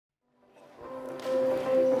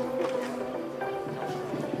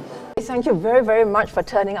Thank you very, very much for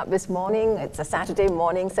turning up this morning. It's a Saturday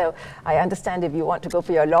morning, so I understand if you want to go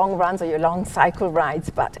for your long runs or your long cycle rides,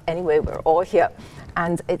 but anyway, we're all here.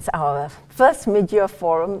 And it's our first mid-year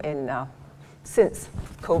forum since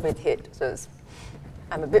COVID hit, so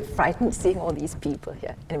I'm a bit frightened seeing all these people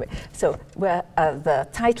here. Anyway, so the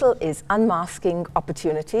title is Unmasking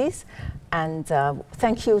Opportunities, and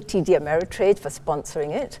thank you, TD Ameritrade, for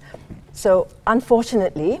sponsoring it. So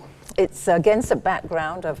unfortunately, it's against a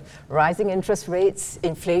background of rising interest rates,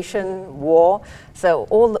 inflation, war, so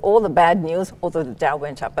all the bad news, although the Dow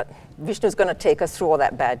went up, but Vishnu's going to take us through all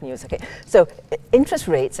that bad news. Okay, so interest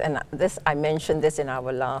rates, and I mentioned this in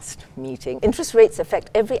our last meeting, interest rates affect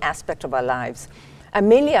every aspect of our lives, and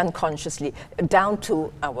mainly unconsciously, down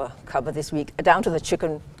to our cover this week, down to the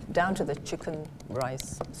chicken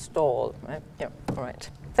rice stall. Right? Yeah, all right,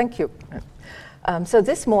 thank you. So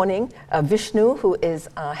this morning, Vishnu, who is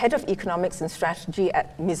Head of Economics and Strategy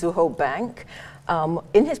at Mizuho Bank,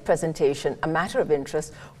 in his presentation, A Matter of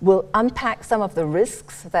Interest, will unpack some of the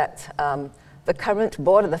risks that the current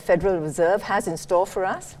board of the Federal Reserve has in store for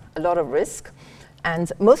us, a lot of risk,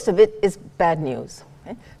 and most of it is bad news.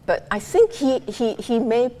 Okay? But I think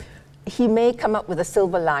he may come up with a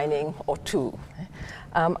silver lining or two.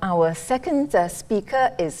 Our second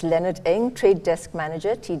speaker is Leonard Eng, Trade Desk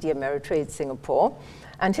Manager, TD Ameritrade Singapore,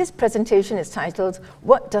 and his presentation is titled,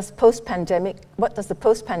 What does the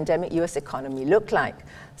post-pandemic US economy look like?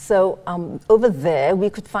 So over there, we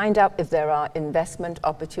could find out if there are investment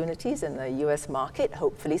opportunities in the US market,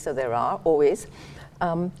 hopefully, so there are, always.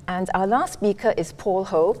 And our last speaker is Paul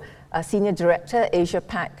Ho, Senior Director, Asia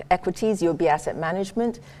Pac Equities, UOB Asset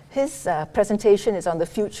Management. His presentation is on the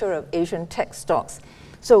future of Asian tech stocks.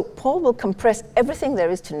 So Paul will compress everything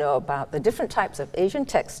there is to know about the different types of Asian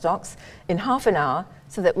tech stocks in half an hour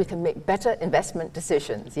so that we can make better investment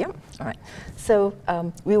decisions. Yeah? All right. So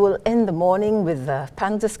we will end the morning with a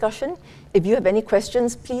panel discussion. If you have any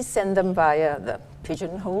questions, please send them via the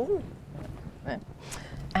pigeonhole. Right.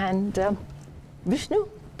 And Vishnu,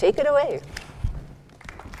 take it away.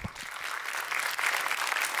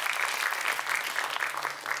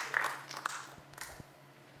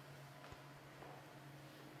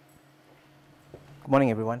 Good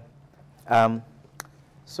morning, everyone.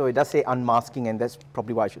 So it does say unmasking, and that's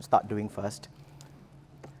probably what I should start doing first.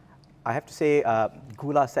 I have to say,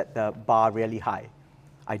 Gula set the bar really high.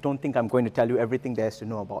 I don't think I'm going to tell you everything there is to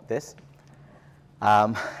know about this.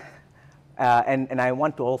 And I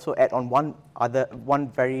want to also add on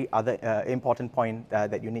one very important point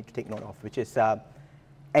that you need to take note of, which is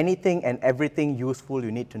anything and everything useful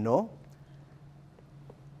you need to know.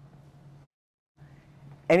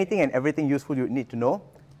 Anything and everything useful you need to know,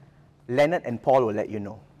 Leonard and Paul will let you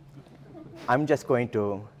know. I'm just going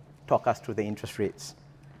to talk us through the interest rates.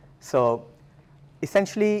 So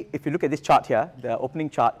essentially, if you look at this chart here, the opening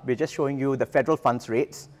chart, we're just showing you the federal funds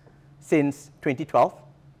rates since 2012,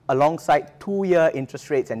 alongside 2-year interest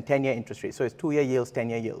rates and 10-year interest rates. So it's 2-year yields,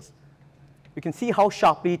 10-year yields. You can see how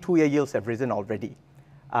sharply 2-year yields have risen already.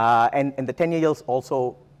 And the 10-year yields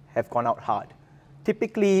also have gone out hard.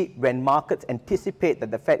 Typically, when markets anticipate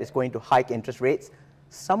that the Fed is going to hike interest rates,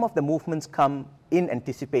 some of the movements come in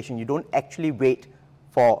anticipation. You don't actually wait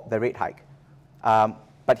for the rate hike.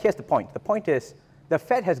 But here's the point. The point is the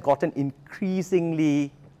Fed has gotten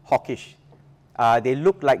increasingly hawkish. They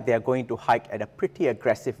look like they're going to hike at a pretty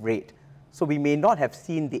aggressive rate. So we may not have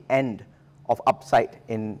seen the end of upside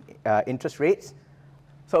in interest rates.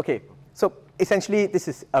 So, okay. So essentially, this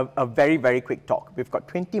is a very, very quick talk. We've got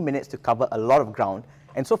 20 minutes to cover a lot of ground.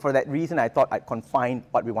 And so for that reason, I thought I'd confine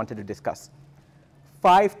what we wanted to discuss.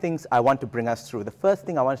 5 things I want to bring us through. The first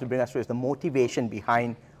thing I want to bring us through is the motivation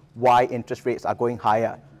behind why interest rates are going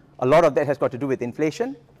higher. A lot of that has got to do with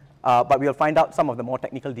inflation, but we'll find out some of the more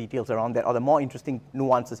technical details around that, or the more interesting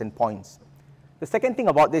nuances and points. The second thing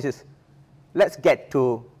about this is, let's get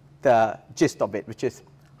to the gist of it, which is,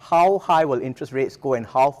 how high will interest rates go and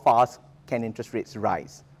how fast can interest rates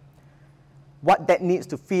rise? What that needs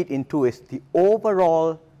to feed into is the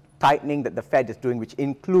overall tightening that the Fed is doing, which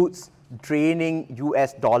includes draining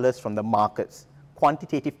US dollars from the markets,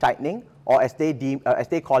 quantitative tightening, or as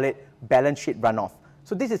they call it, balance sheet runoff.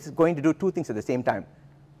 So this is going to do 2 things at the same time.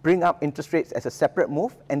 Bring up interest rates as a separate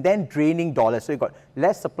move, and then draining dollars. So you've got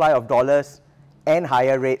less supply of dollars and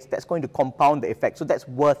higher rates. That's going to compound the effect. So that's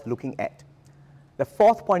worth looking at. The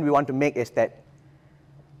fourth point we want to make is that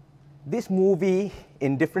this movie,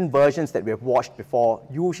 in different versions that we have watched before,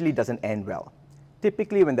 usually doesn't end well.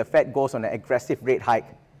 Typically, when the Fed goes on an aggressive rate hike,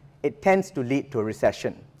 it tends to lead to a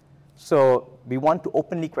recession. So we want to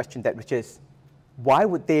openly question that, which is, why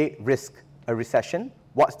would they risk a recession?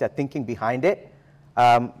 What's their thinking behind it?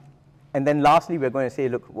 And then lastly, we're going to say,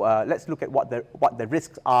 look, let's look at what the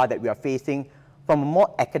risks are that we are facing from a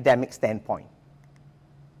more academic standpoint.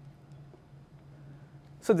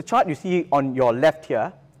 So the chart you see on your left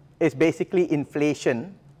here is basically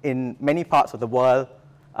inflation in many parts of the world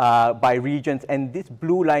by regions, and this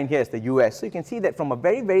blue line here is the US. So you can see that from a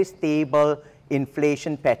very, very stable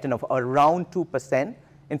inflation pattern of around 2%,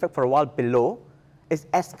 in fact for a while below, it's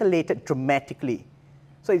escalated dramatically.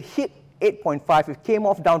 So it hit 8.5, it came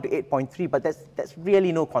off down to 8.3, but that's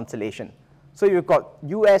really no consolation. So you've got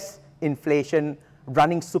US inflation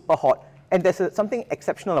running super hot, and there's something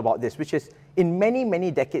exceptional about this, which is in many,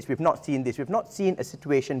 many decades we've not seen this. We've not seen a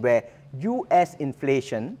situation where US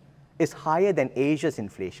inflation is higher than Asia's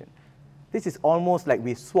inflation. This is almost like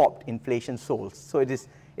we swapped inflation souls. So it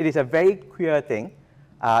is a very queer thing.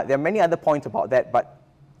 There are many other points about that, but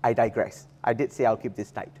I digress. I did say I'll keep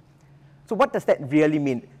this tight. So what does that really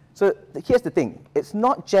mean? So here's the thing. It's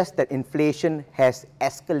not just that inflation has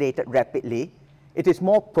escalated rapidly. It is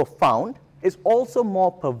more profound. It's also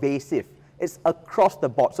more pervasive. It's across the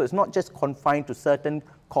board. So it's not just confined to certain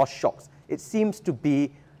cost shocks. It seems to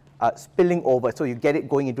be spilling over. So you get it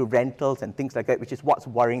going into rentals and things like that, which is what's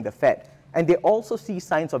worrying the Fed. And they also see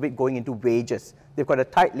signs of it going into wages. They've got a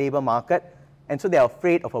tight labor market, and so they're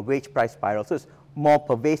afraid of a wage price spiral. So it's more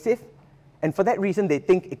pervasive. And for that reason, they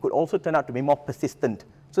think it could also turn out to be more persistent.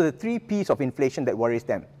 So the 3 Ps of inflation that worries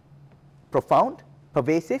them: profound,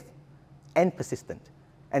 pervasive, and persistent.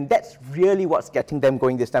 And that's really what's getting them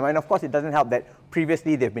going this time. And of course, it doesn't help that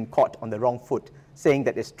previously they've been caught on the wrong foot, saying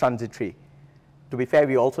that it's transitory. To be fair,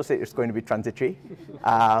 we also said it's going to be transitory.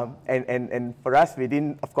 And for us, we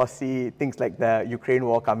didn't, of course, see things like the Ukraine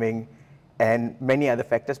war coming and many other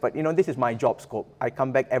factors. But you know, this is my job scope. I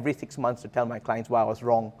come back every 6 months to tell my clients why I was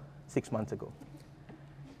wrong 6 months ago.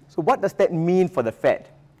 So what does that mean for the Fed?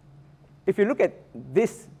 If you look at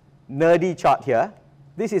this nerdy chart here,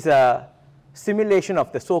 this is a simulation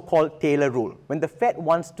of the so-called Taylor rule. When the Fed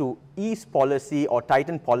wants to ease policy or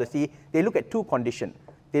tighten policy, they look at 2 conditions.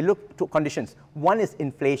 They look to conditions. One is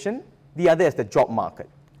inflation, the other is the job market.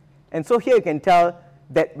 And so here you can tell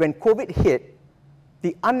that when COVID hit,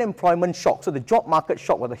 the unemployment shock, so the job market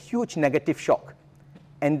shock was a huge negative shock.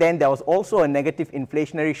 And then there was also a negative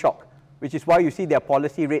inflationary shock, which is why you see their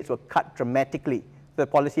policy rates were cut dramatically. The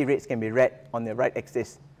policy rates can be read on the right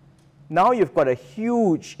axis. Now you've got a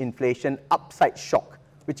huge inflation upside shock,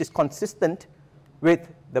 which is consistent with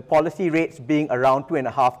the policy rates being around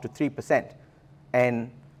 2.5% to 3%. And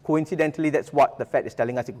coincidentally, that's what the Fed is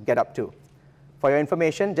telling us it could get up to. For your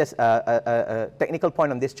information, just a technical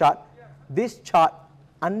point on this chart. This chart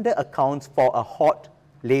under-accounts for a hot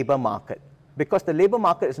labor market, because the labor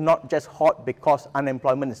market is not just hot because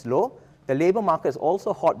unemployment is low. The labor market is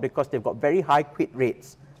also hot because they've got very high quit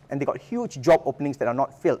rates, and they've got huge job openings that are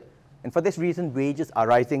not filled. And for this reason, wages are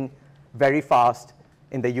rising very fast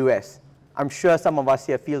in the US. I'm sure some of us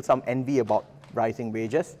here feel some envy about rising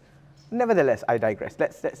wages. Nevertheless, I digress.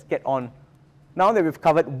 Let's get on. Now that we've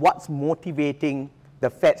covered what's motivating the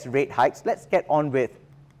Fed's rate hikes, let's get on with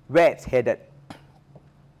where it's headed.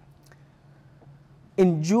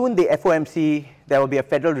 In June, the FOMC, there will be a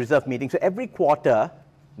Federal Reserve meeting. So every quarter,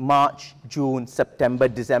 March, June, September,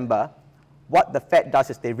 December, what the Fed does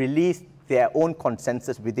is they release their own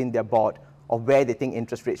consensus within their board of where they think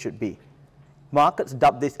interest rates should be. Markets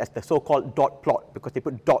dub this as the so-called dot plot, because they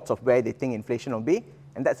put dots of where they think inflation will be,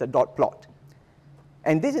 and that's a dot plot.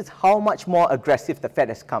 And this is how much more aggressive the Fed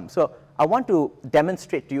has come. So I want to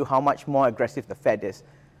demonstrate to you how much more aggressive the Fed is.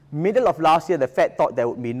 Middle of last year, the Fed thought there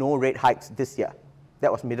would be no rate hikes this year.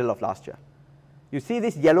 That was middle of last year. You see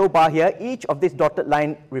this yellow bar here, each of this dotted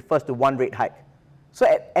line refers to one rate hike. So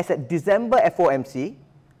as at December FOMC,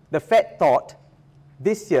 the Fed thought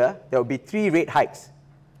this year there will be 3 rate hikes.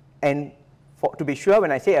 And to be sure,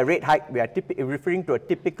 when I say a rate hike, we are referring to a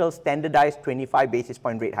typical standardized 25 basis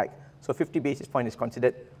point rate hike. So 50 basis point is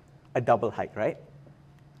considered a double hike, right?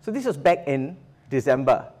 So this was back in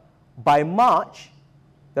December. By March,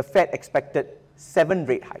 the Fed expected 7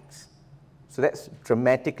 rate hikes. So that's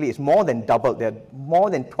dramatically, it's more than double. They're more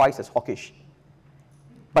than twice as hawkish.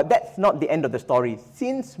 But that's not the end of the story.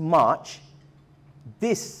 Since March,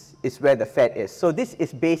 this is where the Fed is. So this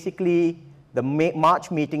is basically the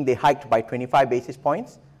March meeting, they hiked by 25 basis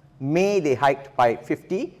points. May, they hiked by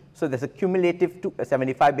 50. So there's a cumulative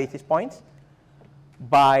 75 basis points.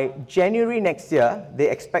 By January next year, they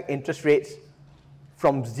expect interest rates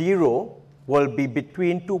from 0 will be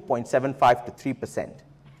between 2.75 to 3%.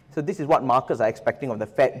 So this is what markets are expecting of the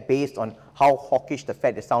Fed based on how hawkish the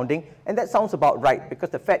Fed is sounding. And that sounds about right, because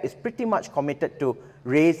the Fed is pretty much committed to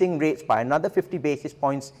raising rates by another 50 basis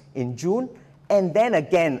points in June and then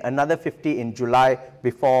again another 50 in July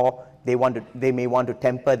before they may want to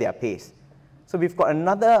temper their pace. So we've got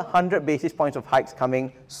another 100 basis points of hikes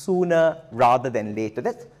coming sooner rather than later.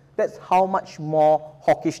 That's how much more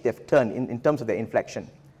hawkish they've turned in terms of their inflection.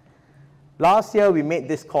 Last year, we made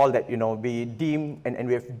this call that we deem and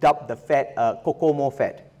we've dubbed the Fed Kokomo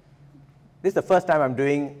Fed. This is the first time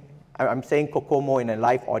I'm saying Kokomo in a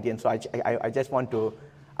live audience, so I just want to,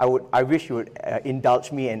 I wish you would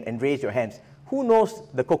indulge me and raise your hands. Who knows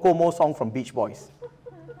the Kokomo song from Beach Boys?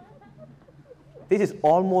 This is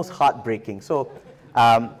almost heartbreaking. So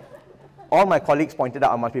all my colleagues pointed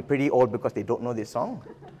out I must be pretty old because they don't know this song.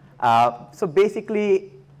 So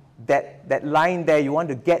basically, that line there, you want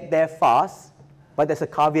to get there fast, but there's a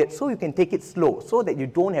caveat, so you can take it slow, so that you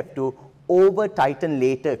don't have to over-tighten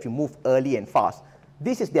later if you move early and fast.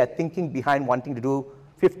 This is their thinking behind wanting to do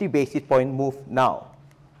 50 basis point move now.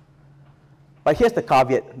 But here's the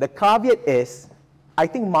caveat. The caveat is, I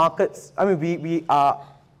think markets, I mean,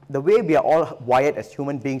 the way we are all wired as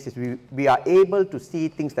human beings is we are able to see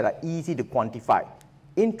things that are easy to quantify.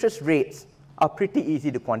 Interest rates are pretty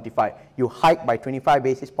easy to quantify. You hike by 25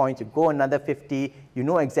 basis points, you go another 50, you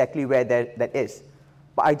know exactly where that is.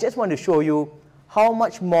 But I just want to show you how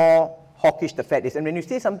much more hawkish the Fed is. And when you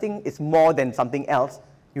say something is more than something else,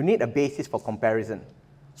 you need a basis for comparison.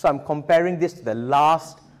 So I'm comparing this to the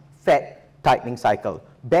last Fed tightening cycle.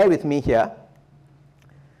 Bear with me here.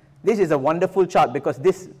 This is a wonderful chart because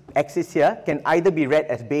this axis here can either be read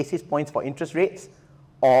as basis points for interest rates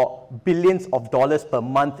or billions of dollars per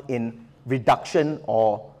month in reduction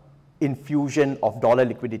or infusion of dollar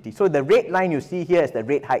liquidity. So the rate line you see here is the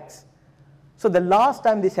rate hikes. So the last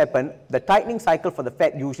time this happened, the tightening cycle for the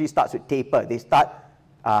Fed usually starts with taper. They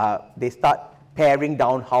start paring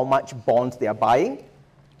down how much bonds they are buying,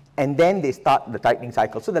 and then they start the tightening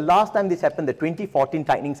cycle. So the last time this happened, the 2014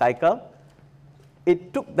 tightening cycle,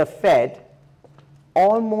 it took the Fed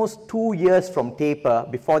almost 2 years from taper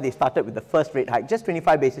before they started with the first rate hike, just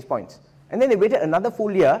 25 basis points. And then they waited another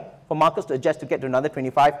full year for markets to adjust to get to another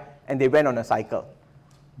 25, and they went on a cycle.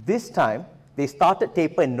 This time, they started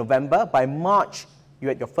taper in November. By March, you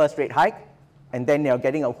had your first rate hike, and then you're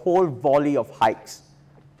getting a whole volley of hikes.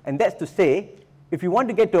 And that's to say, if you want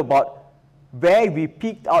to get to about where we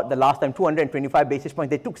peaked out the last time, 225 basis points,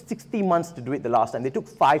 they took 60 months to do it the last time. They took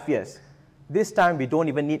 5 years. This time, we don't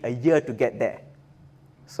even need a year to get there.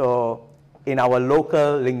 So in our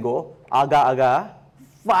local lingo, aga-aga,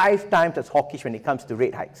 5 times as hawkish when it comes to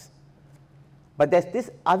rate hikes. But there's this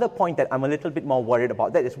other point that I'm a little bit more worried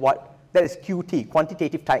about. That is QT,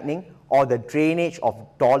 quantitative tightening, or the drainage of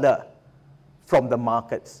dollar from the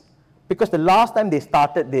markets. Because the last time they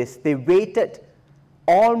started this, they waited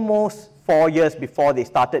almost 4 years before they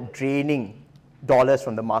started draining dollars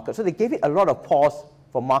from the market. So they gave it a lot of pause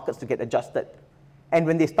for markets to get adjusted. And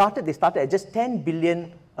when they started at just 10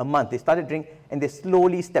 billion a month. They started draining, and they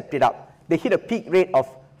slowly stepped it up. They hit a peak rate of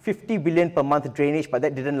 50 billion per month drainage, but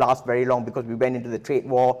that didn't last very long because we went into the trade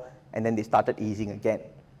war, and then they started easing again.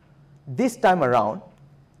 This time around,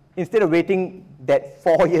 instead of waiting that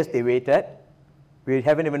 4 years they waited, we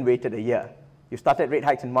haven't even waited a year. You started rate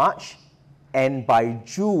hikes in March, and by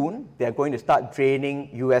June, they're going to start draining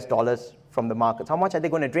US dollars from the markets. How much are they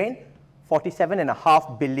going to drain?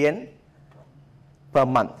 47.5 billion per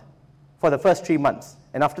month for the first 3 months.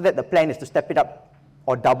 And after that, the plan is to step it up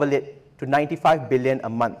or double it to 95 billion a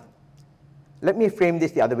month. Let me frame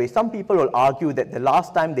this the other way. Some people will argue that the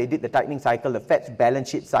last time they did the tightening cycle, the Fed's balance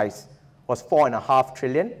sheet size was 4.5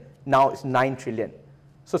 trillion. Now it's 9 trillion.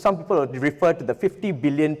 So some people will refer to the 50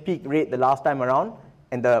 billion peak rate the last time around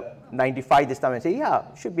and the 95 this time and say, yeah,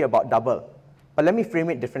 it should be about double. But let me frame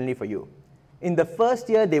it differently for you. In the first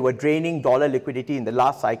year, they were draining dollar liquidity in the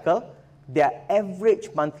last cycle. Their average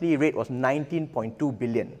monthly rate was 19.2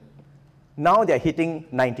 billion. Now they're hitting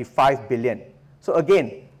 95 billion. So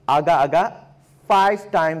again, aga-aga,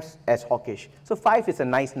 5 times as hawkish. So 5 is a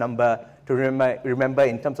nice number to remember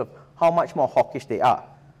in terms of how much more hawkish they are.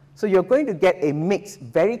 So you're going to get a mix,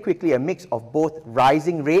 very quickly, a mix of both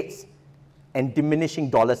rising rates and diminishing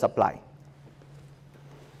dollar supply.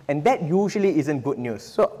 And that usually isn't good news.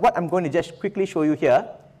 So what I'm going to just quickly show you here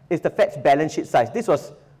is the Fed's balance sheet size. This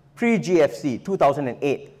was pre-GFC,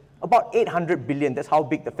 2008, about 800 billion. That's how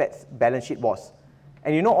big the Fed's balance sheet was.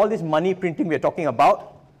 And you know all this money printing we're talking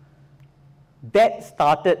about? That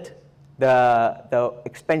started the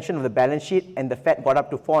expansion of the balance sheet, and the Fed got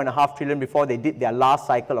up to 4.5 trillion before they did their last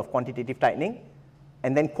cycle of quantitative tightening.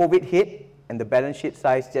 And then COVID hit, and the balance sheet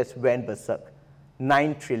size just went berserk,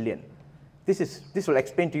 9 trillion. This will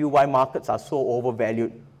explain to you why markets are so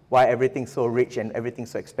overvalued, why everything's so rich and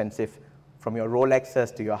everything's so expensive from your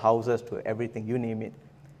Rolexes to your houses to everything, you name it.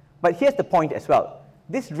 But here's the point as well.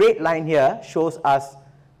 This red line here shows us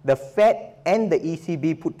the Fed and the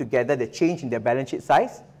ECB put together the change in their balance sheet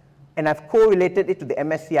size, and I've correlated it to the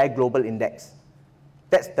MSCI Global Index.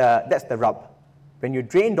 That's the rub. When you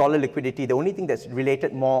drain dollar liquidity, the only thing that's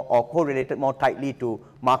related more or correlated more tightly to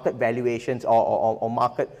market valuations or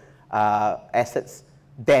market assets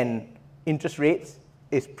than interest rates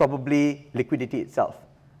is probably liquidity itself.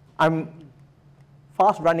 I'm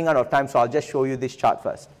fast running out of time, so I'll just show you this chart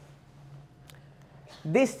first.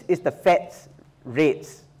 This is the Fed's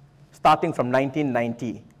rates starting from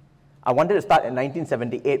 1990. I wanted to start at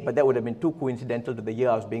 1978, but that would have been too coincidental to the year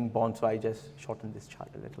I was being born, so I just shortened this chart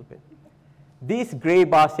a little bit. These gray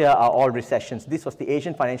bars here are all recessions. This was the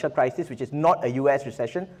Asian financial crisis, which is not a US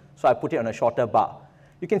recession, so I put it on a shorter bar.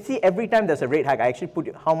 You can see every time there's a rate hike, I actually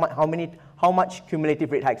put how much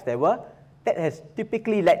cumulative rate hikes there were. That has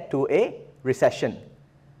typically led to a recession.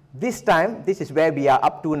 This time, this is where we are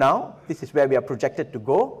up to now. This is where we are projected to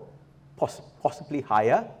go, possibly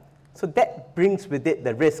higher. So that brings with it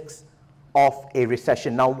the risks of a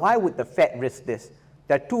recession. Now, why would the Fed risk this?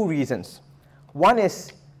 There are two reasons. One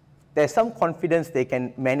is there's some confidence they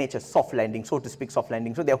can manage a soft landing, so to speak, soft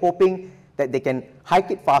landing. So they're hoping that they can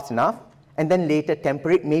hike it fast enough and then later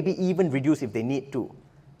temper it, maybe even reduce if they need to.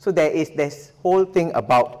 So there is this whole thing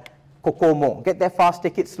about Kokomo. Get there fast,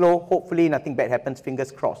 take it slow, hopefully nothing bad happens, fingers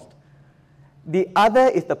crossed. The other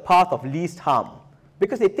is the path of least harm.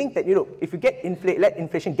 Because they think that, if you let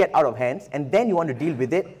inflation get out of hands and then you want to deal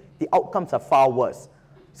with it, the outcomes are far worse.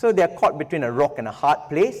 So they're caught between a rock and a hard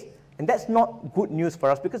place. And that's not good news for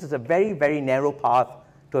us because it's a very, very narrow path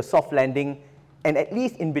to a soft landing. And at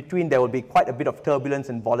least in between, there will be quite a bit of turbulence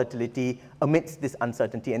and volatility amidst this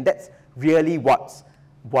uncertainty. And that's really what's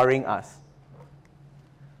worrying us.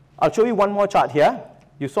 I'll show you one more chart here.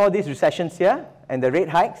 You saw these recessions here and the rate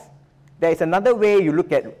hikes. There is another way you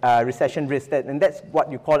look at recession risk, and that's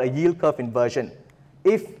what you call a yield curve inversion.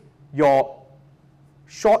 If your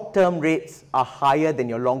short-term rates are higher than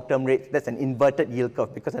your long-term rates, that's an inverted yield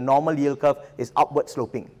curve because a normal yield curve is upward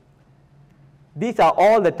sloping. These are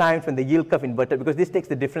all the times when the yield curve inverted because this takes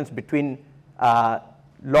the difference between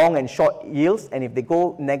long and short yields, and if they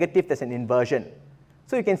go negative, there's an inversion.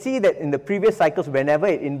 So you can see that in the previous cycles, whenever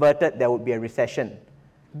it inverted, there would be a recession.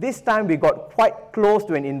 This time, we got quite close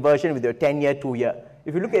to an inversion with your 10-year, 2-year.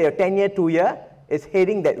 If you look at your 10-year, 2-year, it's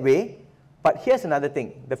heading that way. But here's another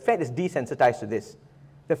thing. The Fed is desensitized to this.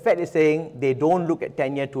 The Fed is saying they don't look at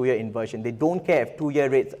 10-year, 2-year inversion. They don't care if 2-year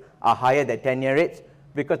rates are higher than 10-year rates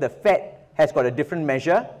because the Fed has got a different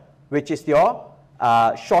measure, which is your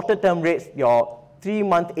shorter-term rates, your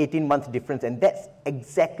 3-month, 18-month difference, and that's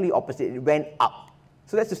exactly opposite. It went up.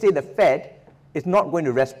 So that's to say the Fed is not going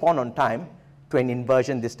to respond on time to an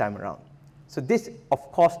inversion this time around. So this, of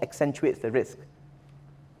course, accentuates the risk.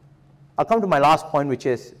 I'll come to my last point, which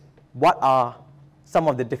is what are some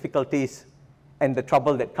of the difficulties and the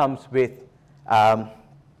trouble that comes with higher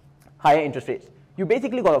interest rates. You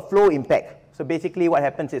basically got a flow impact. So basically what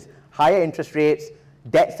happens is higher interest rates,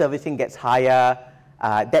 debt servicing gets higher.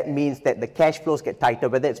 That means that the cash flows get tighter,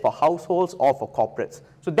 whether it's for households or for corporates.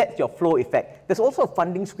 So that's your flow effect. There's also a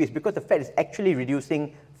funding squeeze because the Fed is actually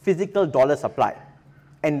reducing physical dollar supply.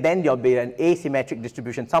 And then there'll be an asymmetric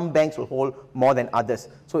distribution. Some banks will hold more than others.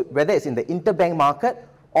 So whether it's in the interbank market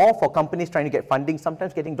or for companies trying to get funding,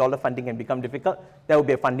 sometimes getting dollar funding can become difficult, there will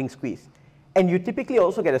be a funding squeeze. And you typically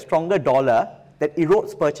also get a stronger dollar that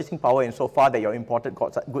erodes purchasing power insofar that your imported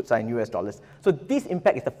goods are in US dollars. So this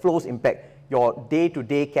impact is the flows impact. Your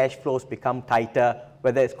day-to-day cash flows become tighter,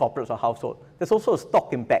 whether it's corporates or household. There's also a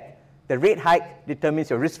stock impact. The rate hike determines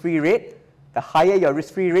your risk-free rate. The higher your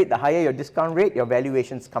risk-free rate, the higher your discount rate, your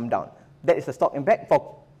valuations come down. That is the stock impact.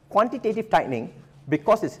 For quantitative tightening,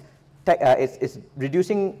 because it's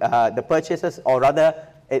reducing the purchases, or rather,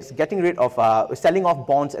 it's getting rid of selling off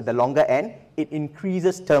bonds at the longer end, it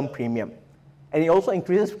increases term premium. And it also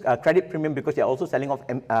increases credit premium because they're also selling off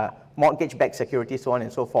mortgage-backed securities, so on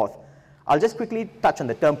and so forth. I'll just quickly touch on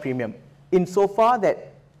the term premium. Insofar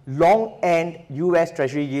that long-end US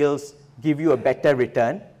Treasury yields give you a better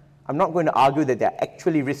return, I'm not going to argue that they're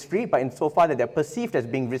actually risk-free, but insofar that they're perceived as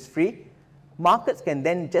being risk-free, markets can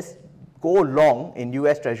then just go long in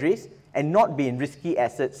US Treasuries and not be in risky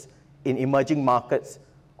assets in emerging markets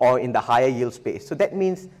or in the higher yield space. So that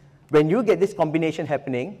means when you get this combination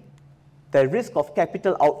happening, the risk of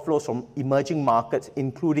capital outflows from emerging markets,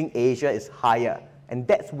 including Asia, is higher. And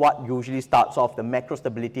that's what usually starts off the macro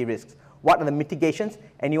stability risks. What are the mitigations?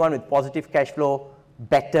 Anyone with positive cash flow,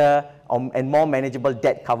 better and more manageable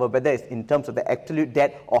debt cover, whether it's in terms of the absolute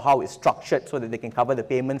debt or how it's structured so that they can cover the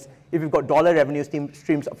payments. If you've got dollar revenue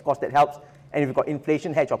streams, of course, that helps. And if you've got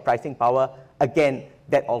inflation hedge or pricing power, again,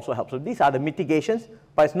 that also helps. So these are the mitigations,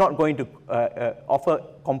 but it's not going to offer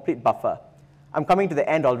complete buffer. I'm coming to the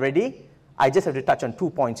end already. I just have to touch on 2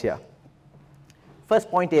 points here. First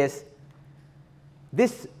point is,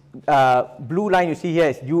 this blue line you see here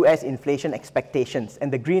is US inflation expectations,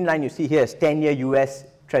 and the green line you see here is 10-year US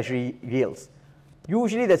Treasury yields.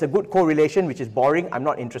 Usually there's a good correlation, which is boring. I'm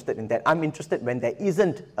not interested in that. I'm interested when there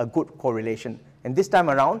isn't a good correlation. And this time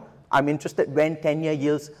around, I'm interested when 10-year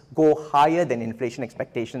yields go higher than inflation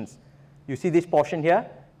expectations. You see this portion here?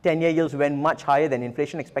 10-year yields went much higher than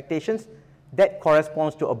inflation expectations. That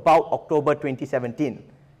corresponds to about October 2017.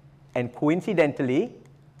 And coincidentally,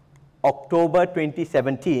 October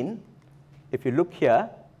 2017, if you look here,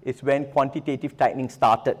 is when quantitative tightening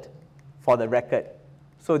started, for the record.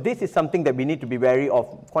 So this is something that we need to be wary of.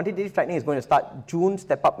 Quantitative tightening is going to start June,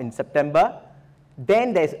 step up in September.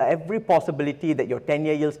 Then there's every possibility that your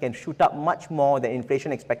 10-year yields can shoot up much more than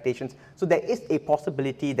inflation expectations. So there is a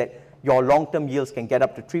possibility that your long-term yields can get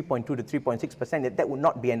up to 3.2 to 3.6%. That would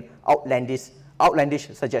not be an outlandish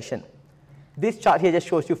suggestion. This chart here just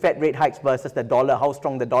shows you Fed rate hikes versus the dollar, how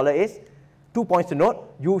strong the dollar is. 2 points to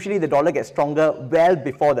note. Usually the dollar gets stronger well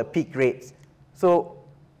before the peak rates. So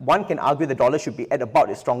one can argue the dollar should be at about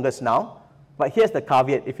its strongest now. But here's the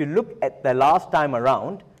caveat. If you look at the last time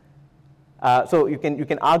around, so you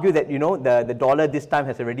can argue that the dollar this time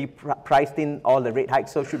has already priced in all the rate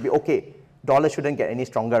hikes, so it should be okay. Dollar shouldn't get any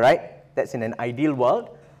stronger, right? That's in an ideal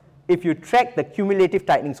world. If you track the cumulative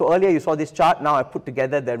tightening, so earlier you saw this chart, now I put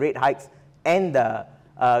together the rate hikes and the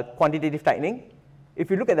quantitative tightening. If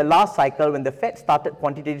you look at the last cycle, when the Fed started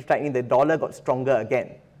quantitative tightening, the dollar got stronger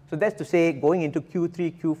again. So that's to say, going into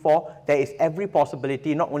Q3, Q4, there is every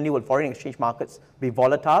possibility, not only will foreign exchange markets be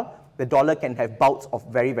volatile, the dollar can have bouts of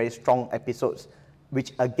very, very strong episodes,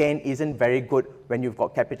 which again isn't very good when you've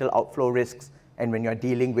got capital outflow risks and when you're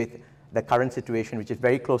dealing with the current situation, which is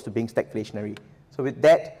very close to being stagflationary. So with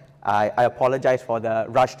that, I apologize for the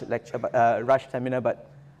rushed lecture, rushed seminar, but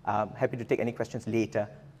happy to take any questions later.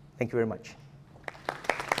 Thank you very much.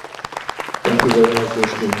 Thank you very much,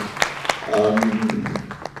 Vishnu.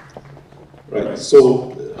 Right,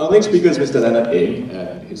 so our next speaker is Mr. Leonard Eng,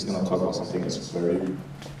 and he's going to talk about something that's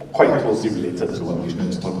quite closely related to what Vishnu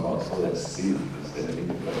is talking about. So let's see if there's anything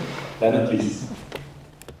different. Leonard, please.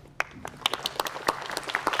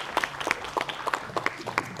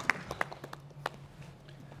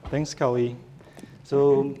 Thanks, Kawi.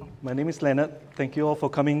 So my name is Leonard. Thank you all for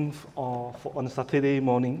coming on a Saturday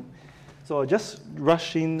morning. So I'll just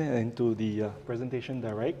rush into the presentation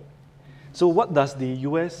direct. So what does the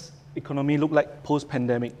US economy look like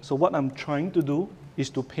post-pandemic? So what I'm trying to do is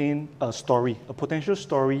to paint a story, a potential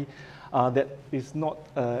story that is not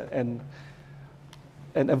an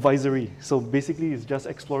advisory. So basically it's just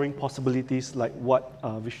exploring possibilities like what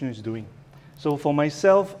Vishnu is doing. So for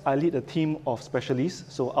myself, I lead a team of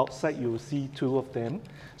specialists. So outside you will see 2 of them.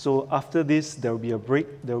 So after this, there will be a break.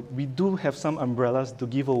 We do have some umbrellas to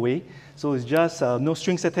give away. So it's just no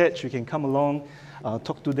strings attached. You can come along,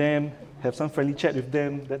 talk to them, have some friendly chat with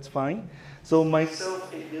them, that's fine. So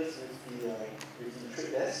myself, 8 years with the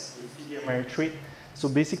trade desk, with the Ameritrade. So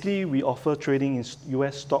basically, we offer trading in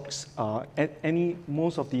US stocks.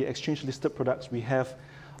 Most of the exchange-listed products we have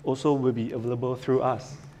also will be available through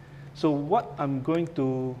us. So what I'm going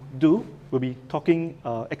to do will be talking,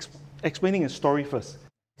 explaining a story first.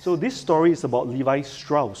 So this story is about Levi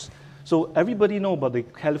Strauss. So everybody knows about the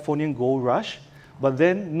Californian gold rush, but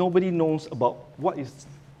then nobody knows about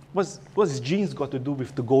what's jeans got to do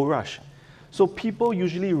with the gold rush. So people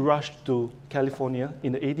usually rush to California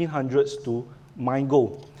in the 1800s to mine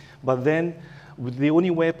gold. But then they only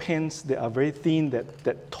wear pants that are very thin,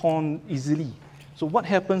 that torn easily. So what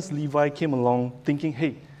happens, Levi came along thinking,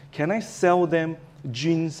 hey, can I sell them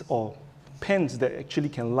jeans or pants that actually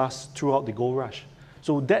can last throughout the gold rush?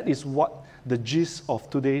 So that is what the gist of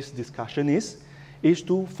today's discussion is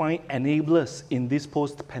to find enablers in this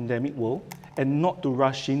post-pandemic world and not to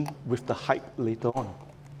rush in with the hype later on.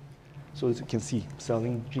 So as you can see,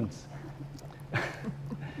 selling jeans.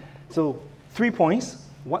 So 3 points,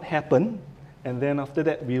 what happened, and then after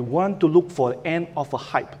that, we want to look for the end of a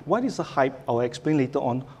hype. What is a hype? I'll explain later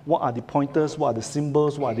on. What are the pointers? What are the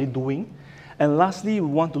symbols? What are they doing? And lastly, we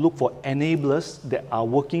want to look for enablers that are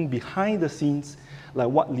working behind the scenes, like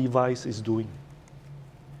what Levi's is doing.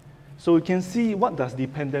 So you can see, what does the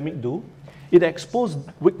pandemic do? It exposed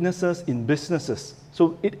weaknesses in businesses.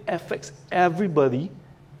 So it affects everybody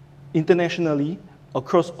internationally,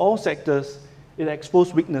 across all sectors. it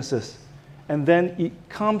exposes weaknesses. And then it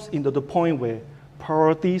comes into the point where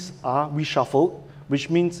priorities are reshuffled, which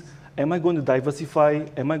means, am I going to diversify?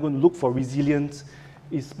 Am I going to look for resilience?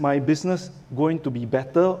 Is my business going to be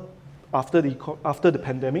better after the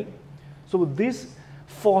pandemic? So this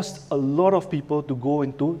forced a lot of people to go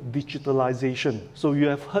into digitalization. So you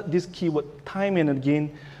have heard this keyword time and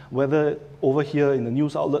again, whether over here in the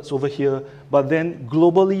news outlets over here, but then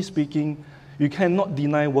globally speaking, you cannot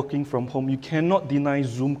deny working from home. You cannot deny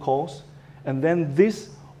Zoom calls. And then this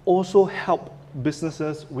also helped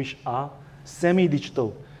businesses which are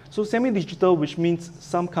semi-digital. So semi-digital, which means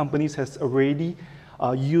some companies has already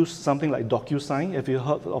used something like DocuSign. If you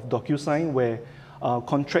heard of DocuSign, where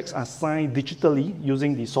contracts are signed digitally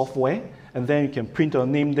using the software, and then you can print your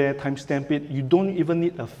name there, timestamp it. You don't even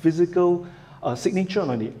need a physical signature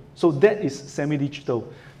on it. So that is semi-digital.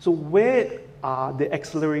 So where the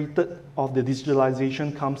accelerated of the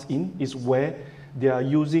digitalization comes in is where they are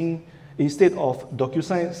using, instead of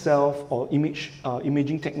DocuSign itself or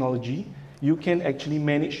imaging technology, you can actually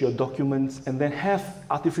manage your documents and then have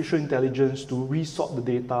artificial intelligence to resort the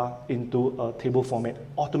data into a table format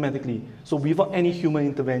automatically. So without any human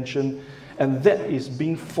intervention, and that is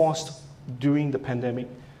being forced during the pandemic,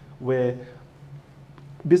 where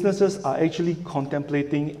businesses are actually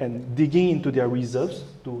contemplating and digging into their reserves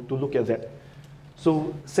to look at that.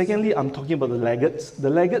 So secondly, I'm talking about the laggards. The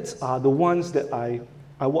laggards are the ones that I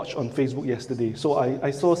watched on Facebook yesterday. So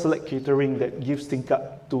I saw Select Catering that gives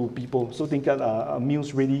tingkat to people. So tingkat are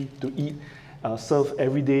meals ready to eat, serve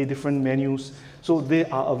every day, different menus. So they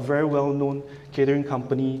are a very well-known catering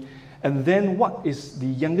company. And then what is the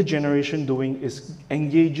younger generation doing is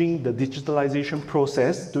engaging the digitalization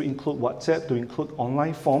process to include WhatsApp, to include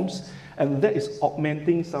online forms. And that is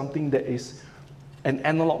augmenting something that is an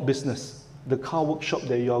analog business. The car workshop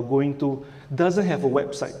that you are going to doesn't have a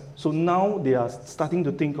website. So now they are starting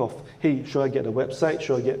to think of, hey, should I get a website?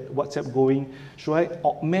 Should I get WhatsApp going? Should I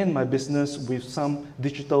augment my business with some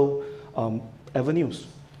digital avenues?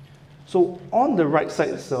 So on the right side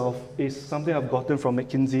itself is something I've gotten from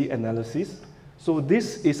McKinsey analysis. So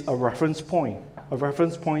this is a reference point. A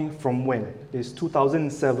reference point from when? It's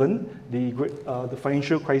 2007, the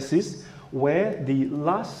financial crisis, where the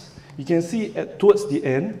last, you can see towards the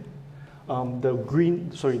end,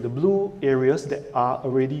 the blue areas that are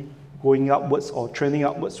already going upwards or trending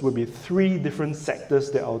upwards will be 3 different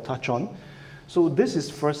sectors that I'll touch on. So this is,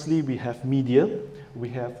 firstly, we have media, we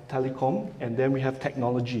have telecom, and then we have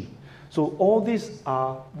technology. So all these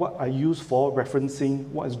are what I use for referencing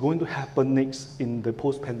what is going to happen next in the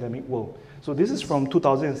post-pandemic world. So this is from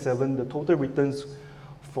 2007, the total returns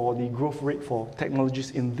for the growth rate for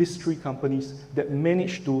technologies in these 3 companies that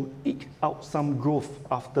managed to eke out some growth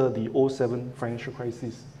after the 2007 financial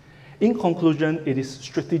crisis. In conclusion, it is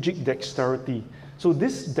strategic dexterity. So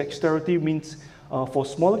this dexterity means for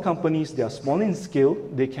smaller companies, they are small in scale,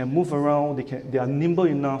 they can move around, they are nimble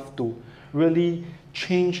enough to really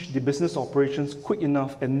change the business operations quick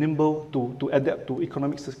enough and nimble to adapt to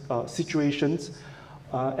economic situations.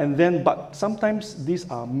 But sometimes these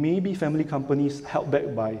are maybe family companies held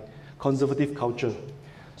back by conservative culture.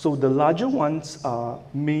 So the larger ones are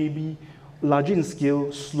maybe larger in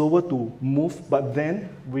scale, slower to move, but then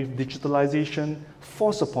with digitalization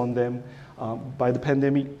forced upon them by the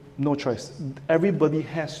pandemic, no choice. Everybody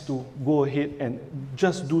has to go ahead and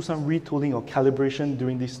just do some retooling or calibration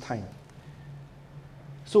during this time.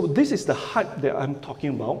 So this is the hype that I'm talking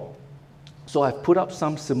about. So I've put up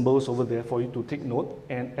some symbols over there for you to take note,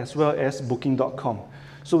 and as well as booking.com.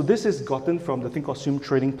 So this is gotten from the Thinkorswim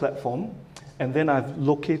trading platform, and then I've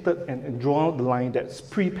located and drawn the line that's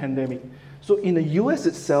pre-pandemic. So in the US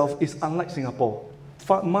itself, it's unlike Singapore.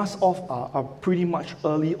 Mask off are pretty much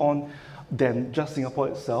early on than just Singapore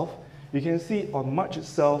itself. You can see on March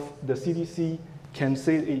itself, the CDC can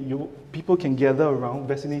say people can gather around,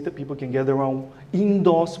 vaccinated people can gather around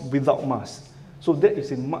indoors without masks. So that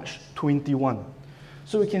is in March 21.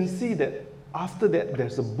 So we can see that after that,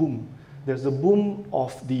 there's a boom. There's a boom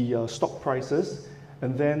of the stock prices,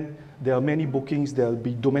 and then there are many bookings, there'll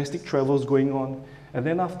be domestic travels going on. And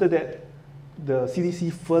then after that, the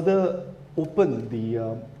CDC further opened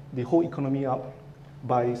the whole economy up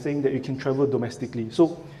by saying that you can travel domestically.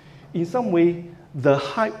 So in some way, the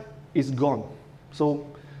hype is gone. So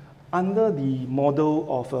under the model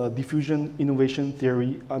of diffusion innovation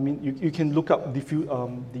theory, I mean, you can look up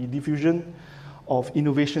the diffusion of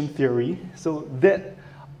innovation theory. So that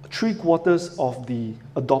 3/4 of the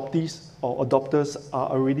adoptees or adopters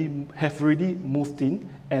have already moved in,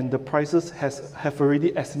 and the prices have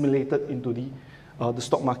already assimilated into the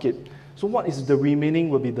stock market. So what is the remaining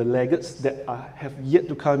will be the laggards that have yet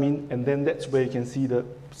to come in, and then that's where you can see the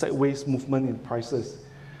sideways movement in prices.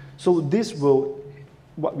 So this will,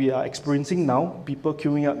 what we are experiencing now, people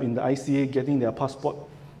queuing up in the ICA, getting their passport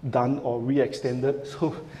done or re-extended.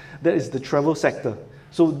 So that is the travel sector.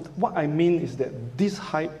 So what I mean is that this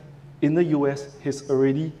hype in the US is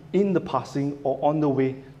already in the passing or on the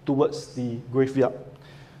way towards the graveyard.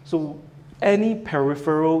 So any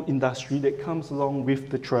peripheral industry that comes along with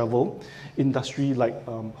the travel industry, like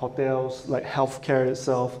hotels, like healthcare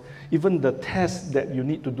itself, even the tests that you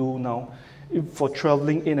need to do now for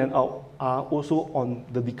traveling in and out are also on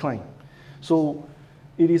the decline. So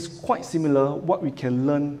it is quite similar what we can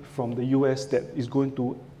learn from the US that is going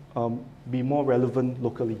to be more relevant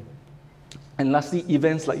locally. And lastly,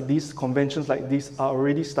 events like these, conventions like this are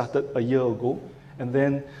already started a year ago, and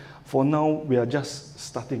then for now, we are just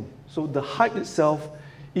starting. So the hype itself,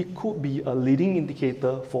 it could be a leading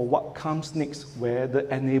indicator for what comes next, where the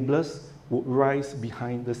enablers would rise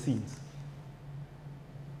behind the scenes.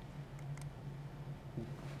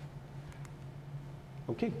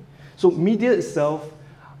 Okay, so media itself,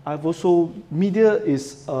 media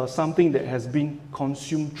is something that has been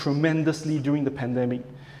consumed tremendously during the pandemic,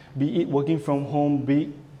 be it working from home, be it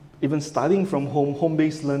even studying from home,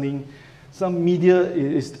 home-based learning. Some media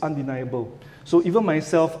is undeniable. So even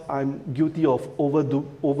myself, I'm guilty of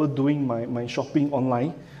overdoing my shopping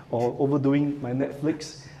online or overdoing my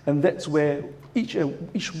Netflix. And that's where each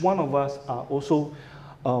one of us are also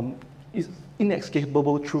is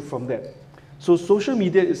inescapable truth from that. So social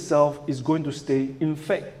media itself is going to stay. In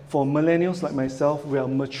fact, for millennials like myself, we are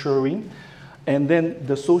maturing. And then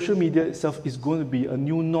the social media itself is going to be a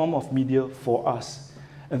new norm of media for us.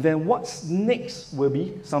 And then what's next will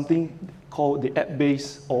be something called the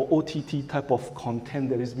app-based or OTT type of content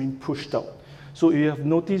that is being pushed out. So you have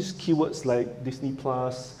noticed keywords like Disney+,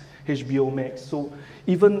 HBO Max. So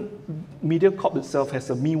even MediaCorp itself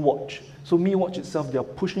has a MeWatch. So MeWatch itself, they are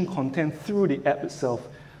pushing content through the app itself.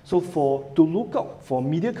 So to look out for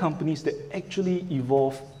media companies that actually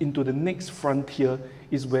evolve into the next frontier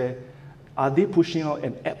is where, are they pushing out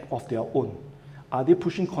an app of their own? Are they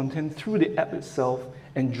pushing content through the app itself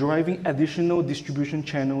and driving additional distribution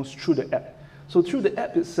channels through the app? So through the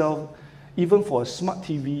app itself, even for a smart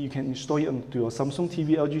TV, you can install it onto your Samsung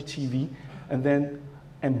TV, LG TV,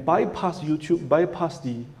 and bypass YouTube, bypass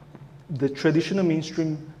the traditional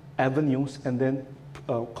mainstream avenues, and then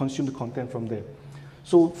consume the content from there.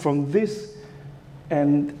 So from this,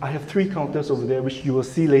 and I have 3 counters over there, which you will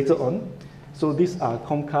see later on. So these are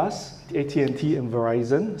Comcast, AT&T, and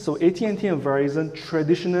Verizon. So AT&T and Verizon,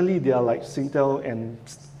 traditionally, they are like Singtel and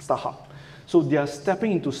StarHub. So they are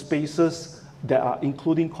stepping into spaces that are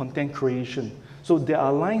including content creation. So there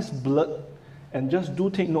are lines blurred, and just do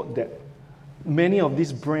take note that many of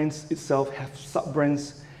these brands itself have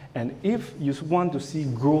sub-brands, and if you want to see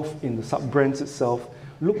growth in the sub-brands itself,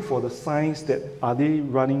 look for the signs that are they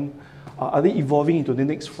evolving into the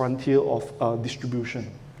next frontier of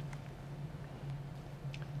distribution.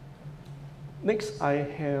 Next, I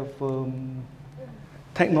have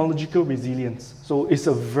technological resilience. So it's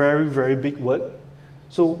a very, very big word.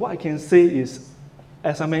 So what I can say is,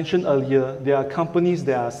 as I mentioned earlier, there are companies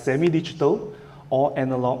that are semi-digital or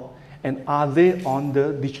analog, and are they on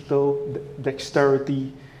the digital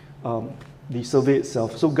dexterity, the survey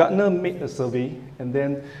itself. So Gartner made a survey and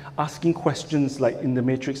then asking questions like in the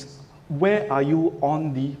matrix, where are you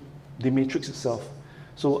on the matrix itself?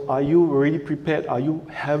 So are you already prepared? Are you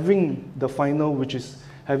having the final, which is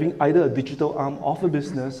having either a digital arm of a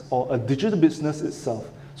business or a digital business itself?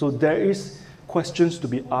 So there is questions to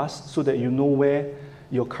be asked so that you know where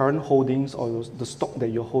your current holdings or the stock that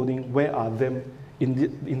you're holding, where are them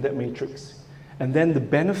in that matrix? And then the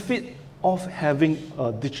benefit of having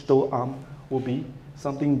a digital arm will be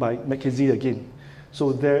something by McKinsey again.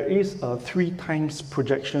 So there is a 3 times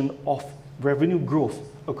projection of revenue growth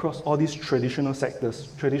across all these traditional sectors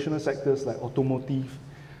like automotive,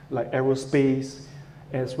 like aerospace,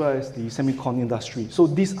 as well as the semicon industry. So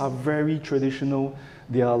these are very traditional.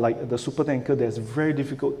 They are like the supertanker that's very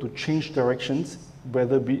difficult to change directions,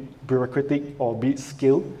 whether be it bureaucratic or be it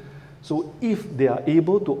scale. So if they are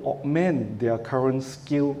able to augment their current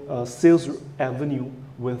sales avenue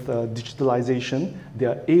with digitalization, they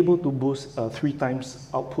are able to boost 3 times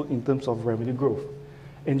output in terms of revenue growth.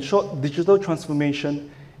 In short, digital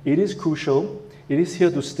transformation, it is crucial, it is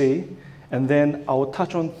here to stay, and then I will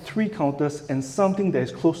touch on 3 counters and something that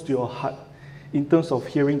is close to your heart in terms of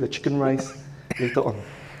hearing the chicken rice later on.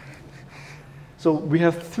 So we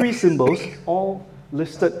have 3 symbols, all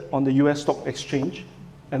listed on the US Stock Exchange,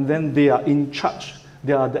 and then they are in charge.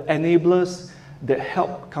 They are the enablers that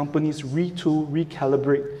help companies retool,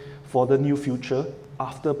 recalibrate for the new future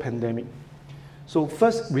after pandemic. So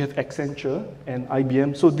first, we have Accenture and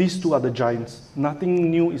IBM. So these two are the giants.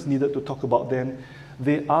 Nothing new is needed to talk about them.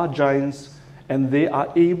 They are giants, and they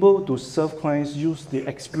are able to serve clients, use the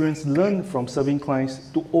experience learned from serving clients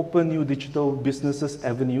to open new digital businesses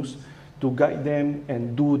avenues to guide them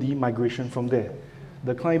and do the migration from there.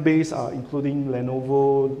 The client base are including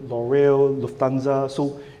Lenovo, L'Oreal, Lufthansa.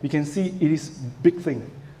 So you can see it is a big thing.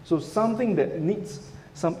 So something that needs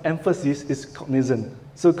some emphasis is Cognizant.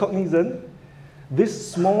 So Cognizant,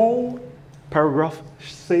 this small paragraph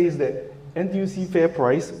says that NTUC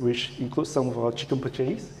FairPrice, which includes some of our chicken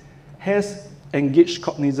purchase, has engaged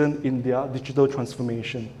Cognizant in their digital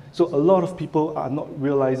transformation. So a lot of people are not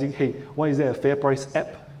realizing, hey, why is there a FairPrice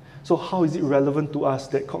app? So how is it relevant to us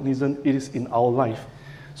that Cognizant is in our life?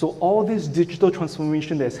 So all this digital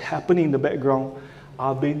transformation that's happening in the background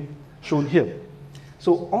are being shown here.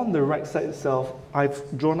 So on the right side itself, I've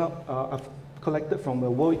drawn up, I've collected from the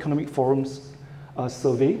World Economic Forum's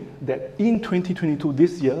survey that in 2022,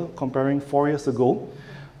 this year, comparing 4 years ago,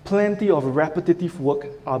 plenty of repetitive work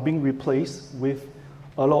are being replaced with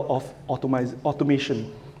a lot of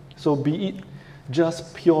automation. So be it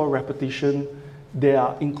just pure repetition, they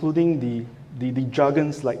are including the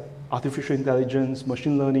jargons like artificial intelligence,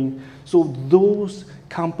 machine learning. So those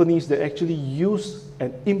companies that actually use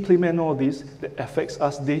and implement all this that affects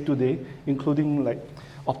us day to day, including like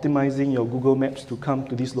optimizing your Google Maps to come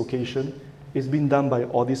to this location, is being done by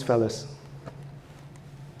all these fellas.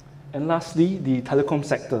 And lastly, the telecom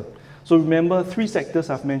sector. So remember, 3 sectors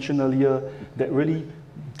I've mentioned earlier that really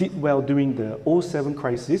did well during the 2007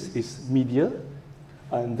 crisis is media,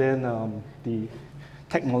 and then the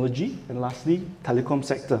technology, and lastly, telecom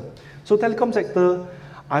sector. So telecom sector,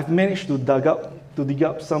 I've managed to dig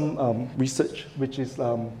up some research, which is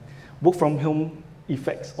work from home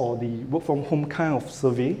effects, or the work from home kind of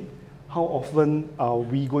survey. How often are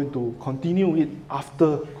we going to continue it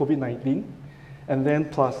after COVID-19? And then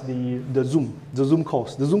plus the Zoom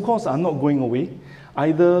calls. The Zoom calls are not going away.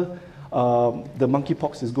 Either the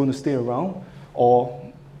monkeypox is going to stay around,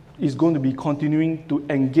 or is going to be continuing to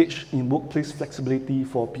engage in workplace flexibility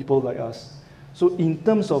for people like us. So in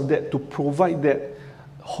terms of that, to provide that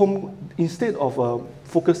home, instead of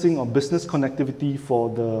focusing on business connectivity for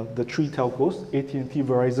the 3 telcos, AT&T,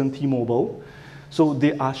 Verizon, T-Mobile, so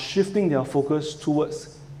they are shifting their focus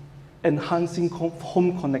towards enhancing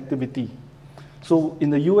home connectivity. So in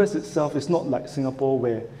the US itself, it's not like Singapore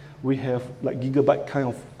where we have like gigabyte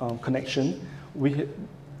kind of connection.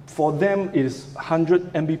 For them, it is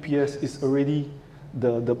 100 Mbps is already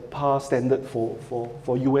the par standard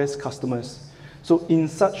for US customers. So in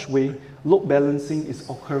such way, load balancing is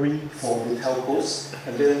occurring for the telcos.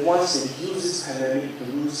 And then once they use this pandemic to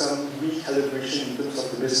do some recalibration in terms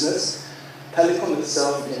of the business, telecom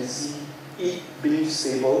itself, you can see it being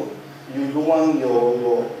stable. You don't want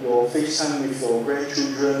your FaceTime with your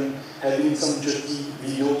grandchildren having some jerky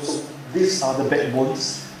video. So these are the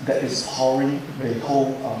backbones that is powering the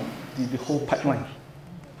whole pipeline.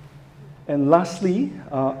 And lastly,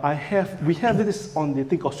 we have this on the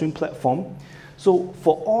Thinkorswim platform. So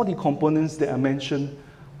for all the components that I mentioned,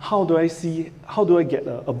 how do I get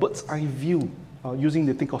a bird's eye view using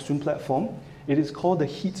the Thinkorswim platform? It is called the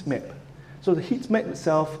heat map. So the heat map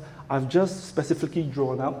itself, I've just specifically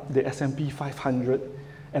drawn up the S&P 500,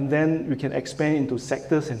 and then we can expand into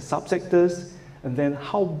sectors and subsectors, and then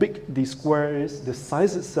how big the square is, the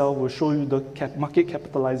size itself will show you the market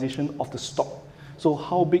capitalization of the stock. So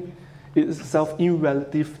how big it is itself in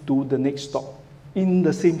relative to the next stock in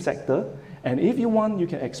the same sector. And if you want, you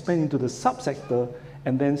can expand into the subsector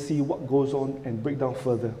and then see what goes on and break down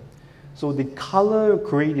further. So the color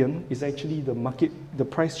gradient is actually the market, the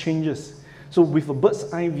price changes. So with a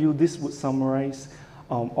bird's eye view, this would summarize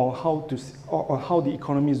on how the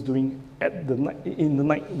economy is doing at the night, in the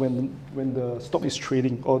night when the stock is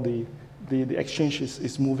trading or the exchange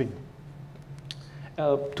is moving.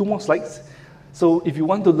 2 more slides. So if you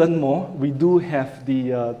want to learn more, we do have the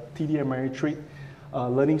TD Ameritrade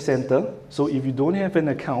Learning Center. So if you don't have an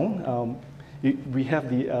account, we have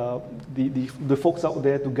the folks out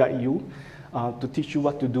there to guide you, to teach you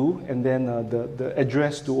what to do, and then the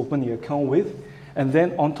address to open the account with. And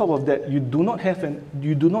then on top of that, you do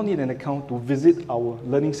not need an account to visit our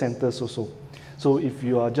learning centers also. So if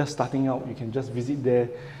you are just starting out, you can just visit there,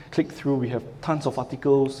 click through. We have tons of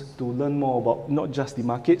articles to learn more about not just the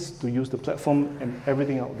markets, to use the platform and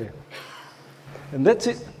everything out there. And that's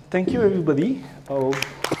it. Thank you, everybody. I'll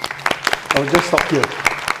just stop here.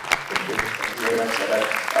 Thank you very much for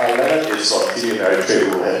that. Leonard is on TV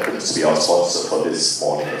Ameritrade, who happens to be our sponsor for this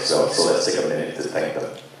morning as well. So let's take a minute to thank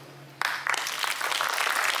them.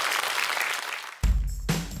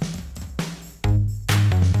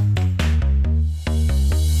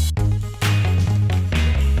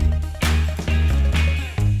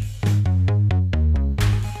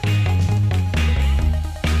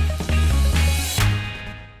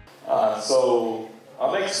 So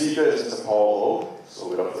our next speaker is Mr. Paul. So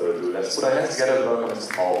without further ado, let's put our hands together to welcome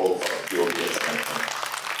Mr. Paul for the European Convention.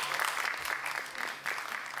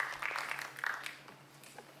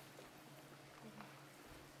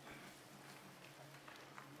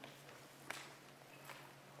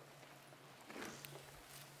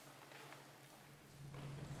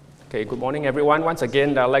 Okay, good morning everyone. Once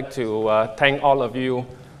again, I'd like to thank all of you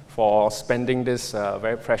for spending this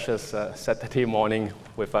very precious Saturday morning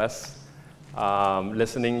with us,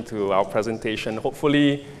 listening to our presentation.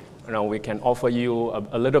 Hopefully, we can offer you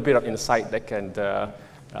a little bit of insight that can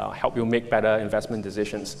help you make better investment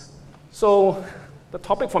decisions. So the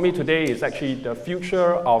topic for me today is actually the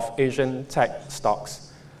future of Asian tech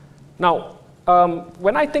stocks. Now,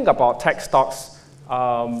 when I think about tech stocks,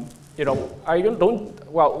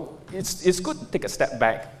 it's good to take a step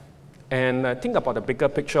back and think about the bigger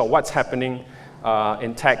picture of what's happening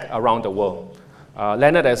in tech around the world.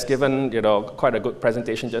 Leonard has given quite a good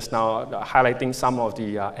presentation just now, highlighting some of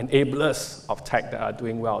the enablers of tech that are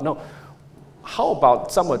doing well. Now, how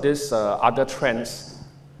about some of these other trends?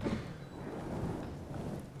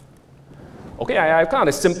 Okay, I've kind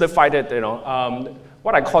of simplified it,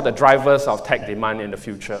 what I call the drivers of tech demand in the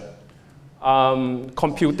future.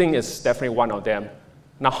 Computing is definitely one of them.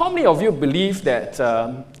 Now, how many of you believe that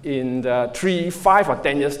in 3, 5, or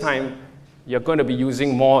 10 years' time, you're going to be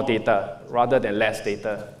using more data rather than less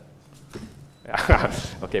data?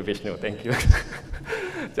 Okay, Vishnu, thank you.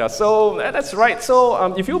 Yeah, so that's right.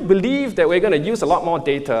 So if you believe that we're going to use a lot more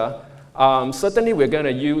data, certainly we're going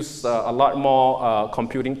to use a lot more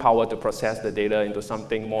computing power to process the data into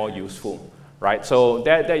something more useful, right? So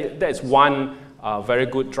that is one very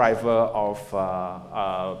good driver of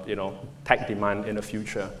tech demand in the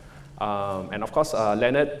future. And of course,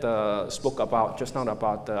 Leonard spoke about just now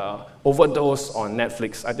about overdose on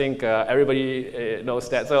Netflix. I think everybody knows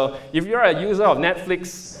that. So if you're a user of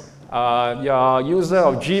Netflix, you're a user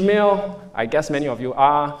of Gmail, I guess many of you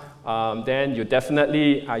are, then you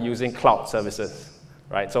definitely are using cloud services,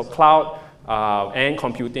 right? So cloud and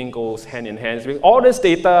computing goes hand in hand. With all this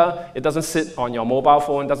data, it doesn't sit on your mobile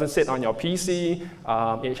phone, doesn't sit on your PC.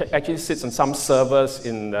 It actually sits on some servers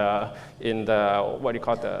in the what do you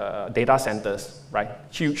call the data centers, right?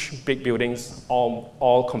 Huge, big buildings,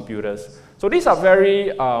 all computers. So these are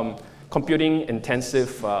very computing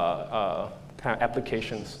intensive kind of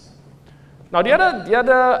applications. Now the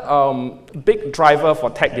other big driver for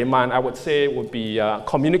tech demand, I would say, would be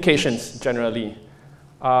communications generally.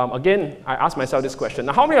 Again, I ask myself this question.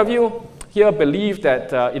 Now, how many of you here believe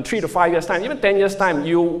that in 3 to 5 years' time, even 10 years' time,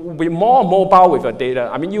 you will be more mobile with your data?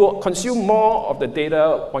 I mean, you will consume more of the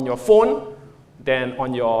data on your phone than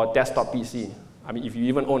on your desktop PC. I mean, if you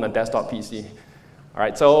even own a desktop PC. All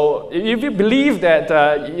right, so if you believe that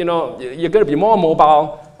you're going to be more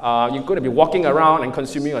mobile, you're going to be walking around and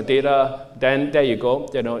consuming your data, then there you go.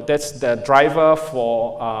 That's the driver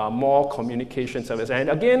for more communication service.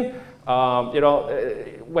 And again,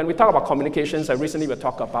 when we talk about communications, recently we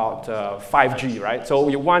talked about 5G, right? So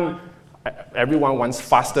everyone wants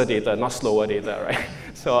faster data, not slower data, right?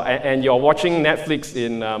 So, and you're watching Netflix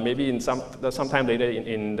in maybe in sometime later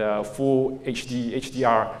in the full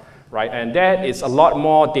HDR, right? And that is a lot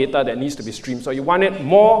more data that needs to be streamed. So you want it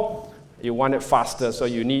more, you want it faster, so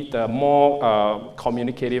you need more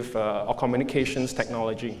communicative or communications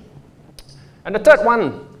technology. And the third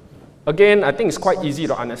one, again, I think it's quite easy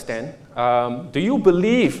to understand. Do you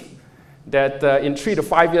believe that in 3 to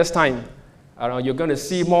 5 years' time, you're going to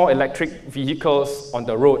see more electric vehicles on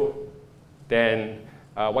the road than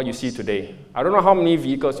what you see today? I don't know how many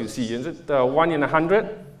vehicles you see. Is it 1 in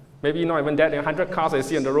 100? Maybe not even that. In 100 cars I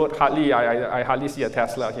see on the road, I hardly see a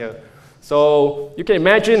Tesla here. So you can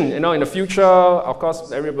imagine, in the future, of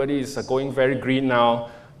course, everybody is going very green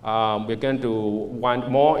now. We're going to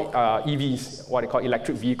want more EVs, what they call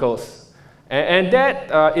electric vehicles. And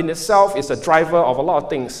that in itself is a driver of a lot of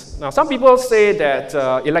things. Now, some people say that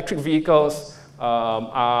electric vehicles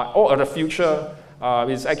are the future.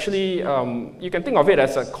 Is actually, you can think of it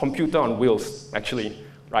as a computer on wheels, actually.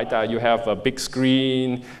 Right? You have a big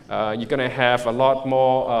screen, you're going to have a lot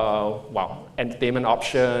more entertainment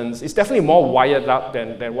options. It's definitely more wired up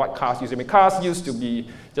than what cars used to be. Cars used to be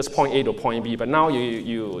just point A to point B, but now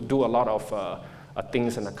you do a lot of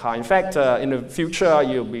things in the car. In fact, in the future,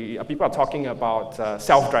 people are talking about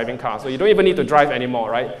self-driving cars. So you don't even need to drive anymore,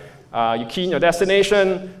 right? You key in your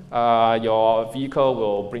destination, your vehicle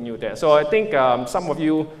will bring you there. So I think some of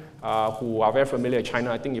you who are very familiar with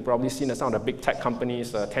China, I think you've probably seen some of the big tech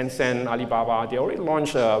companies, Tencent, Alibaba, they already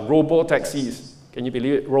launched robo-taxis. Can you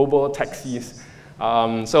believe it? Robo-taxis.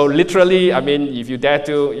 So literally, I mean, if you dare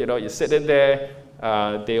to, you sit in there,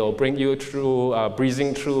 they will bring you through,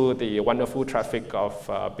 breezing through the wonderful traffic of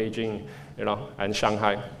Beijing, and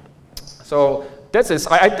Shanghai. So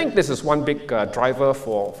I think this is one big driver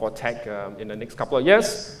for tech in the next couple of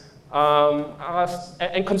years.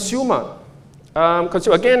 And consumer.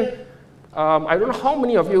 Again, I don't know how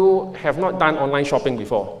many of you have not done online shopping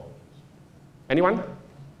before. Anyone?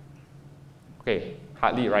 Okay,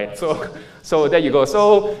 hardly, right? So there you go.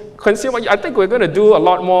 So consumer, I think we're going to do a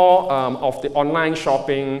lot more of the online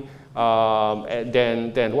shopping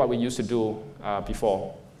than what we used to do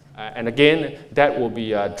before. And again, that will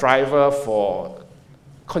be a driver for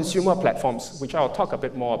consumer platforms, which I'll talk a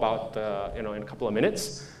bit more about in a couple of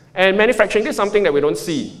minutes. And manufacturing is something that we don't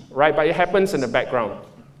see, right? But it happens in the background.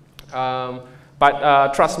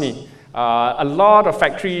 But trust me, a lot of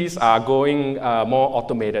factories are going more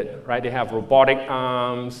automated, right? They have robotic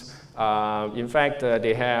arms. In fact,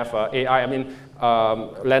 they have AI. I mean,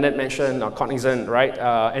 Leonard mentioned Cognizant, right?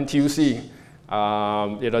 NTUC.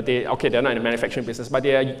 They're not in the manufacturing business, but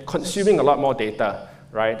they are consuming a lot more data,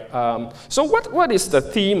 right? So what is the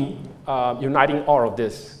theme uniting all of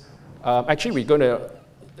this? Actually, we're going to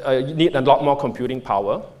need a lot more computing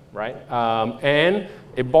power, right? And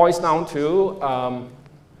it boils down to,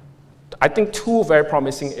 I think, two very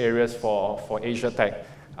promising areas for Asia Tech.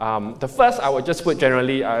 The first, I would just put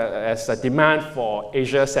generally as a demand for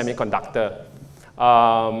Asia semiconductor.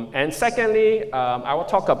 And secondly, I will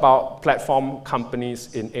talk about platform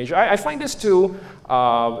companies in Asia. I find these two,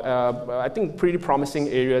 I think, pretty promising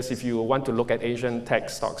areas if you want to look at Asian tech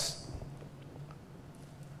stocks.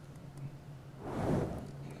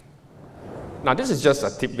 Now, this is just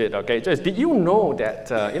a tidbit, okay? Did you know that,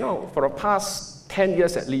 for the past 10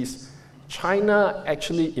 years at least, China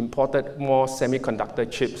actually imported more semiconductor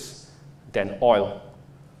chips than oil?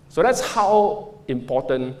 So that's how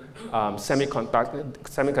important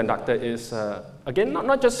semiconductor is, again,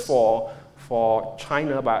 not just for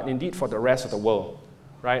China, but indeed for the rest of the world,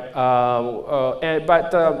 right?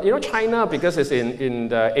 China, because it's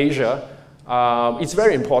in Asia, it's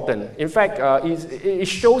very important. In fact, it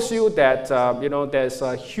shows you that there's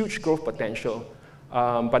a huge growth potential,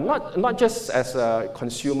 but not just as a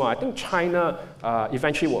consumer. I think China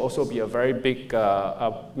eventually will also be a very big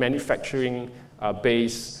manufacturing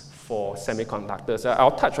base for semiconductors.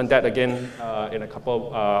 I'll touch on that again in a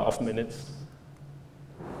couple of minutes.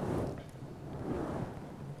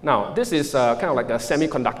 Now, this is kind of like a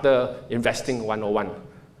semiconductor investing 101.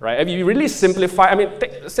 Right? If you really simplify, I mean,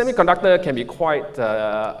 semiconductor can be quite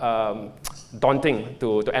daunting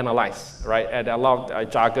to analyze, right? And a lot of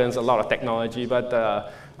jargons, a lot of technology, but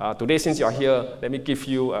today, since you're here, let me give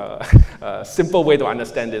you a simple way to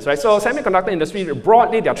understand this, right? So semiconductor industry,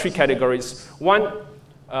 broadly, there are three categories. One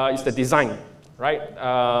is the design,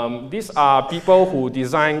 right? These are people who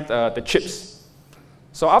design the chips.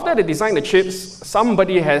 So after they design the chips,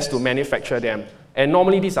 somebody has to manufacture them. And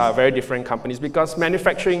normally these are very different companies because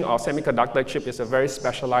manufacturing of semiconductor chip is a very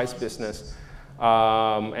specialized business.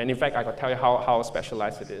 And in fact, I can tell you how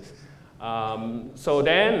specialized it is. So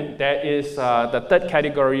then there is the third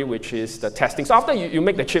category, which is the testing. So after you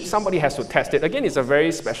make the chip, somebody has to test it. Again, it's a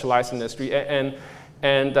very specialized industry. And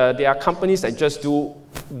there are companies that just do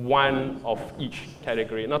one of each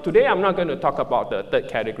category. Now today, I'm not going to talk about the third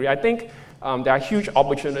category. I think there are huge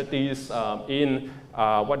opportunities in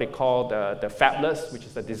what they call the fabless, which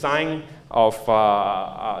is the design of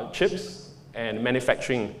chips and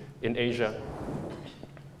manufacturing in Asia.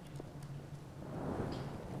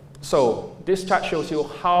 So this chart shows you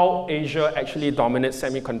how Asia actually dominates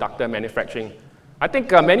semiconductor manufacturing. I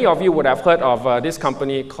think many of you would have heard of this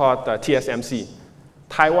company called TSMC,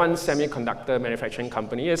 Taiwan Semiconductor Manufacturing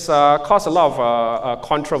Company. It's caused a lot of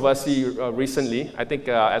controversy recently, I think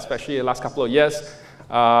especially the last couple of years.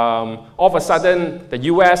 All of a sudden, the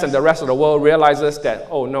US and the rest of the world realizes that,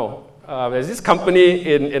 oh no, there's this company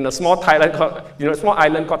in a small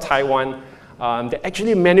island called Taiwan that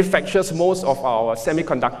actually manufactures most of our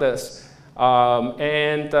semiconductors.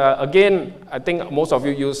 Again, I think most of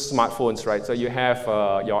you use smartphones, right? So you have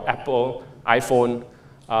your Apple iPhone.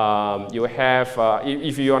 You have,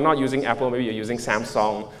 if you are not using Apple, maybe you're using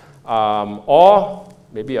Samsung, or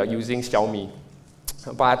maybe you're using Xiaomi.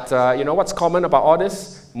 But what's common about all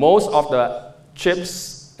this? Most of the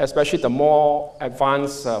chips especially the more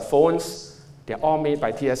advanced phones, they're all made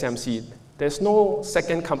by TSMC. There's no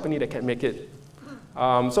second company that can make it.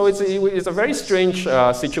 So it's a very strange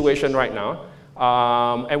situation right now.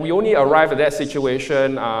 And we only arrived at that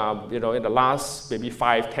situation in the last maybe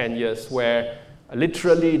 5-10 years, where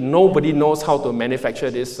literally nobody knows how to manufacture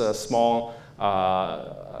this small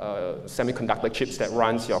semiconductor chips that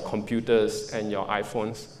runs your computers and your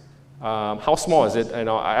iPhones. How small is it?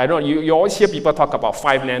 You always hear people talk about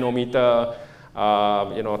 5 nanometer,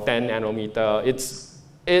 10 nanometer.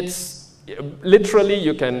 It's literally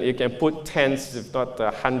you can put tens, if not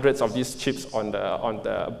hundreds, of these chips on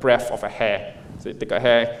the breadth of a hair. So you take a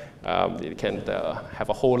hair, you can have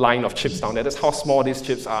a whole line of chips down there. That's how small these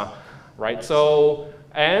chips are, right? So,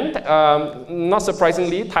 and not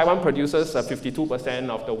surprisingly, Taiwan produces 52%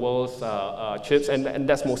 of the world's chips, and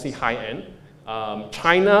that's mostly high-end.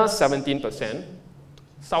 China, 17%.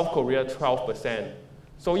 South Korea, 12%.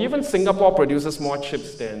 So even Singapore produces more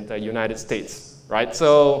chips than the United States, right?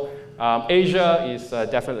 So Asia is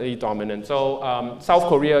definitely dominant. So South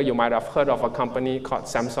Korea, you might have heard of a company called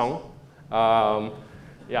Samsung.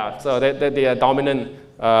 Yeah, so they are dominant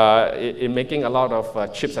in making a lot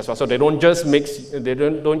of chips as well. So they don't just make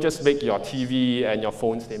your TV and your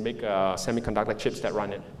phones. They make semiconductor chips that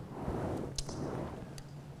run it.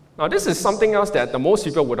 Now this is something else that most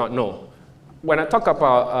people would not know. When I talk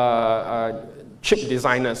about chip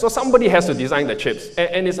designers, so somebody has to design the chips,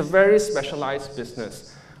 and it's a very specialized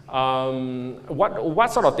business.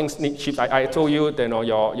 What sort of things need chips? I told you that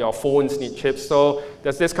your phones need chips. So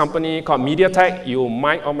there's this company called MediaTek. You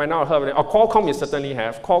might or might not have heard of it. Or Qualcomm you certainly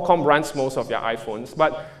have. Qualcomm runs most of your iPhones.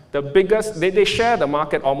 But the biggest, they share the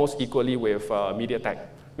market almost equally with MediaTek.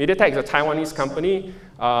 MediaTek is a Taiwanese company.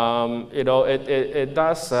 It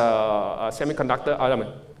does semiconductor,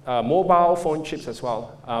 mobile phone chips as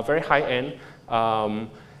well, very high-end.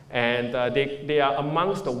 And they are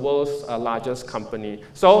amongst the world's largest company.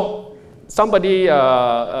 So somebody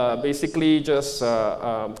basically just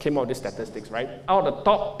came out with these statistics, right? Out of the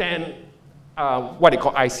top 10, what they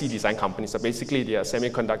call IC design companies, so basically they are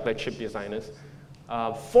semiconductor chip designers.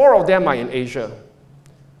 4 of them are in Asia.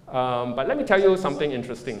 But let me tell you something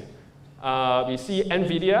interesting. We see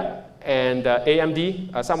NVIDIA and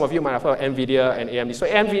AMD. Some of you might have heard of NVIDIA and AMD. So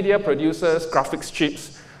NVIDIA produces graphics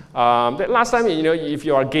chips. Last time, if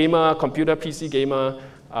you're a gamer, computer PC gamer,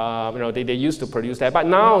 they used to produce that. But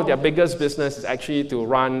now their biggest business is actually to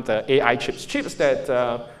run the AI chips that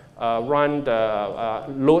run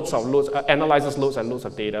the analyzes loads and loads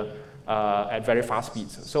of data at very fast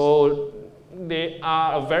speeds. So they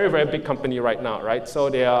are a very, very big company right now, right? So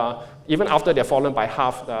they are, even after they're fallen by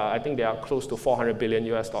half, I think they are close to $400 billion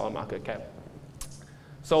market cap.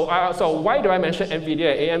 So why do I mention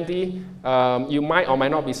NVIDIA and AMD? You might or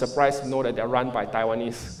might not be surprised to know that they're run by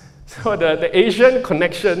Taiwanese. So the Asian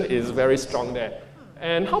connection is very strong there.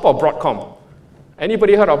 And how about Broadcom?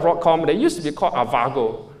 Anybody heard of Broadcom? They used to be called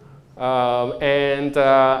Avago.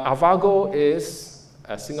 Avago is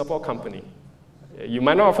a Singapore company. You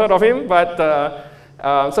might not have heard of him, but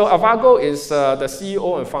so Avago is the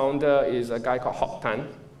CEO and founder is a guy called Hock Tan.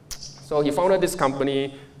 So he founded this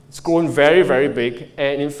company. It's grown very, very big,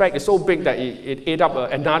 and in fact, it's so big that it ate up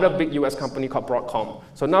another big US company called Broadcom.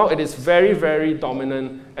 So now it is very, very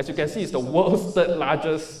dominant. As you can see, it's the world's 3rd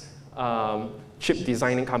largest chip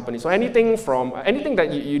designing company. So anything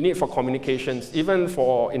that you need for communications, even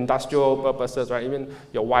for industrial purposes, right? Even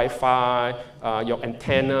your Wi-Fi, your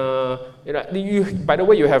antenna. By the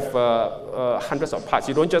way, you have hundreds of parts.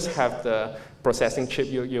 You don't just have the processing chip.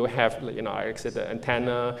 You have, like I said, the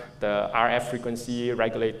antenna, the RF frequency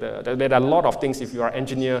regulator. There are a lot of things. If you are an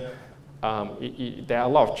engineer, there are a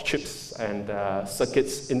lot of chips and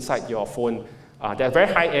circuits inside your phone. They're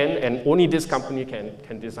very high end, and only this company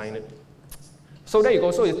can design it. So there you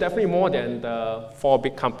go. So it's definitely more than the 4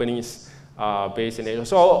 big companies based in Asia.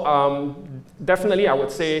 So definitely, I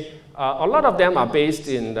would say a lot of them are based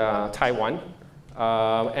in Taiwan.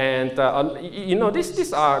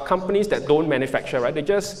 These are companies that don't manufacture, right? They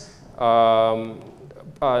just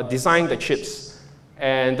design the chips.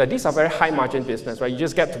 And these are very high margin business, right? You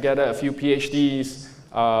just get together a few PhDs,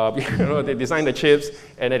 they design the chips,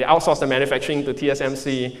 and then they outsource the manufacturing to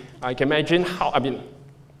TSMC. I can imagine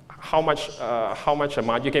how much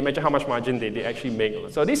margin, you can imagine how much margin they actually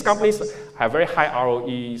make. So these companies have very high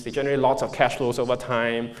ROEs, they generate lots of cash flows over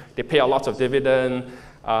time, they pay out lots of dividend,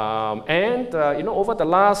 over the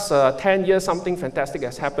last 10 years, something fantastic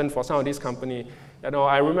has happened for some of these companies.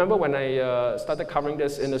 I remember when I started covering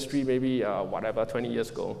this industry, maybe 20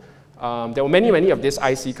 years ago, there were many of these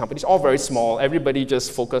IC companies, all very small, everybody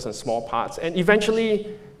just focused on small parts, and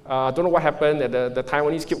eventually don't know what happened. The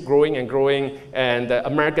Taiwanese keep growing and growing, and the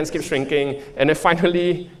Americans keep shrinking. And then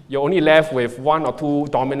finally, you're only left with 1 or 2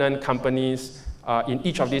 dominant companies in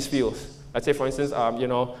each of these fields. Let's say, for instance,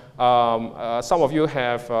 some of you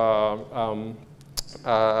have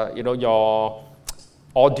your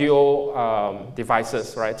audio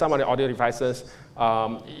devices, right? Some of the audio devices.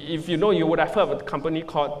 If you know, you would have heard of a company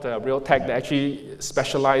called Realtek that actually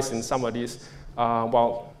specializes in some of these.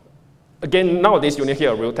 Well, again, nowadays you only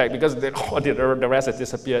hear of Realtek because the rest has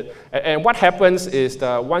disappeared. And what happens is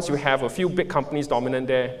that once you have a few big companies dominant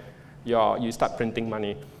there, you start printing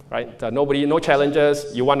money, right? No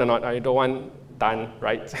challenges. You want or not? I don't want, done,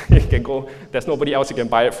 right? You can go. There's nobody else you can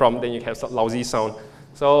buy it from. Then you have some lousy sound.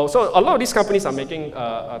 So a lot of these companies are making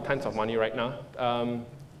tons of money right now.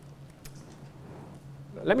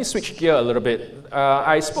 Let me switch gear a little bit.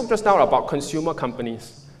 I spoke just now about consumer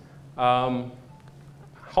companies. How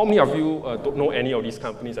many of you don't know any of these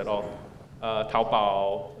companies at all?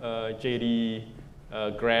 Taobao, JD,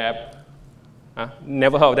 Grab.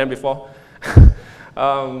 Never heard of them before?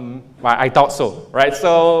 I doubt so, right?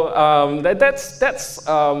 So that's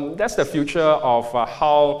the future of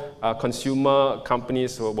how consumer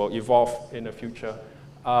companies will evolve in the future.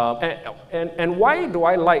 And why do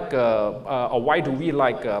I like, or why do we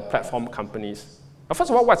like platform companies? First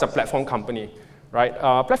of all, what's a platform company, right?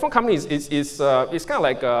 Platform company is kind of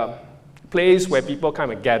like a place where people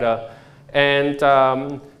kind of gather. And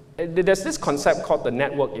there's this concept called the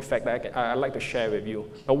network effect that I'd like to share with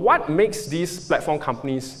you. Now, what makes these platform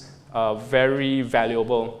companies very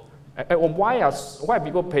valuable? And why are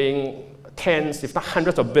people paying tens, if not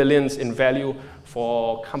hundreds of billions in value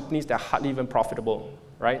for companies that are hardly even profitable,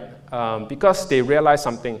 right? Because they realize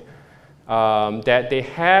something, that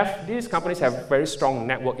these companies have very strong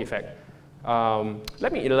network effect.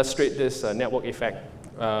 Let me illustrate this network effect.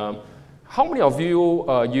 How many of you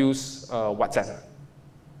use WhatsApp?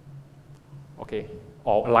 Okay,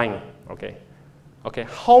 or Line, okay. Okay,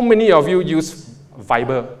 how many of you use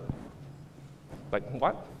Viber? Like,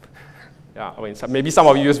 what? Yeah, I mean, maybe some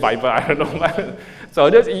of you use Viber, I don't know. So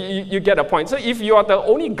you get a point. So if you are the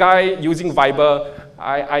only guy using Viber,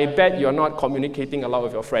 I bet you're not communicating a lot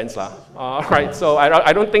with your friends, right? So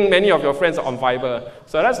I don't think many of your friends are on Viber.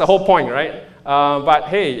 So that's the whole point, right? But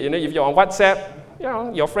hey, if you're on WhatsApp,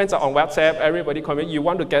 your friends are on WhatsApp, everybody communicates. You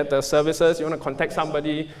want to get the services, you want to contact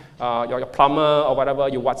somebody, your plumber or whatever,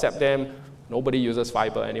 you WhatsApp them. Nobody uses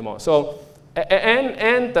Viber anymore. So,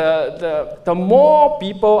 and the more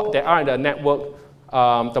people there are in the network,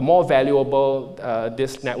 the more valuable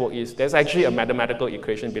this network is. There's actually a mathematical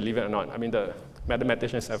equation, believe it or not. I mean, the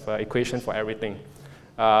mathematicians have an equation for everything.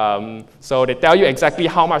 So they tell you exactly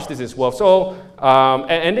how much this is worth. So,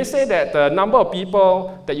 and they say that the number of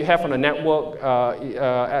people that you have on a network,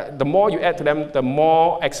 the more you add to them, the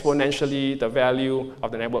more exponentially the value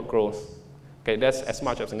of the network grows. Okay, that's as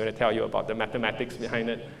much as I'm going to tell you about the mathematics behind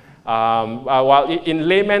it. While in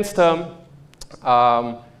layman's term,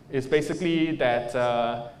 it's basically that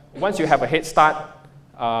once you have a head start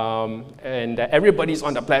and everybody's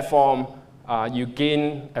on the platform, you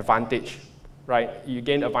gain advantage. Right, you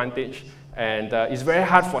gain advantage, and it's very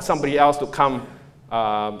hard for somebody else to come.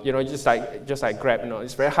 Just like Grab.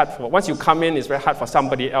 It's very hard for once you come in. It's very hard for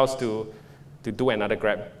somebody else to do another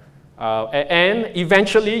Grab. And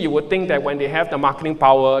eventually, you would think that when they have the marketing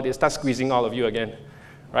power, they start squeezing all of you again,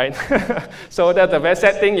 right? So that's a very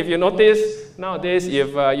sad thing. If you notice nowadays,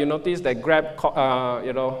 if you notice that Grab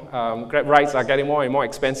rides are getting more and more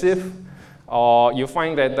expensive, or you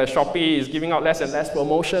find that the Shopee is giving out less and less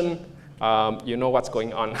promotion. You know what's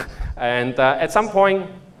going on. And at some point,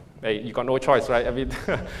 hey, you got no choice, right? I mean,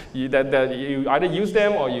 you either use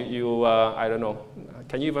them or I don't know.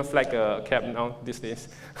 Can you even flag a cab now these days?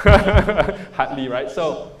 Hardly, right?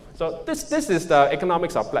 So this is the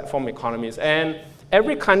economics of platform economies. And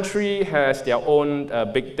every country has their own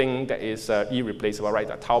big thing that is irreplaceable, right?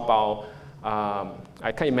 The Taobao.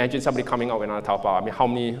 I can't imagine somebody coming out with another Taobao. I mean, how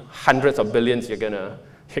many hundreds of billions you're gonna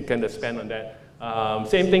spend on that?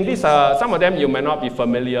 Same thing. These are some of them you may not be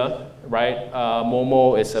familiar, right?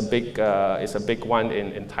 Momo is a big one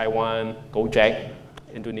in Taiwan. Gojek,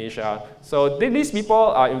 Indonesia. So these people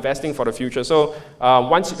are investing for the future. So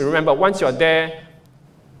once you're there,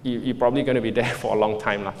 you're probably going to be there for a long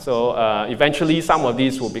time. So eventually, some of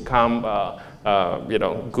these will become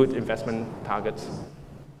good investment targets.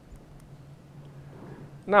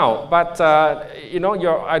 Now, but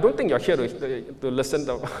I don't think you're here to listen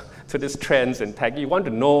to these trends in tech. You want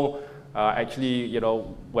to know actually,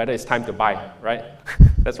 whether it's time to buy, right?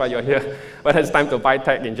 That's why you're here. Whether it's time to buy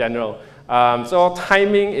tech in general. So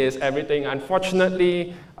timing is everything.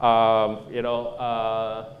 Unfortunately,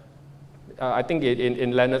 I think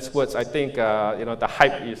in Leonard's words, I think the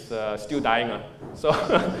hype is still dying. So,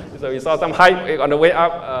 so we saw some hype on the way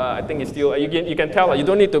up. I think it's still, you can tell, you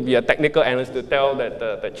don't need to be a technical analyst to tell that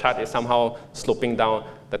the chart is somehow sloping down.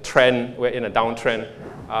 The trend, we're in a downtrend.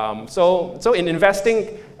 So in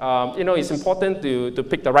investing, it's important to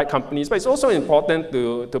pick the right companies, but it's also important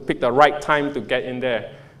to pick the right time to get in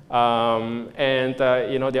there.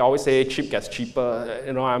 They always say cheap gets cheaper.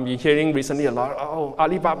 I'm hearing recently a lot, oh,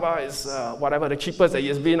 Alibaba is whatever the cheapest that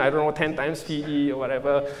it's been, I don't know, 10 times PE or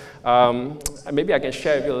whatever. Maybe I can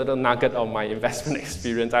share with you a little nugget of my investment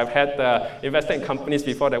experience. I've had invested in companies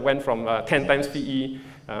before that went from 10 times PE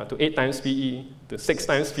to 8 times PE, to 6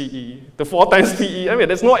 times PE, to 4 times PE. I mean,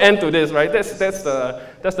 there's no end to this, right? That's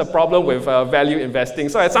the problem with value investing.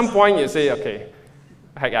 So at some point you say, okay,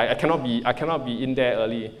 I cannot be in there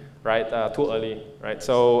early, right? Too early, right?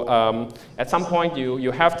 So at some point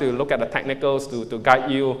you have to look at the technicals to guide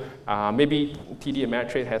you. Maybe TD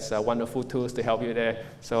Ameritrade has wonderful tools to help you there.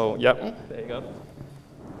 So yep, there you go.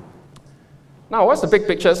 Now, what's the big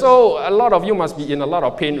picture? So a lot of you must be in a lot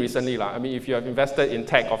of pain recently. I mean, if you have invested in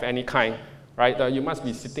tech of any kind, right? You must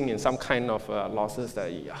be sitting in some kind of losses that,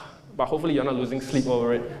 but hopefully you're not losing sleep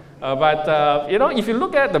over it. If you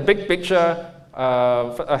look at the big picture,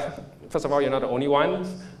 first of all, you're not the only ones.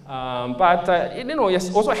 It's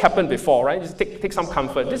also happened before, right? Just take some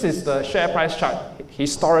comfort. This is the share price chart,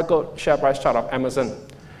 historical share price chart of Amazon.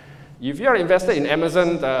 If you're invested in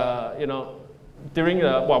Amazon, during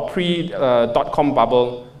the pre-dot-com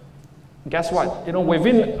bubble, guess what?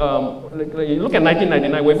 Within, you look at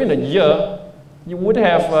 1999, within a year, you would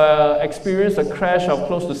have experienced a crash of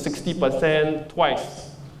close to 60% twice.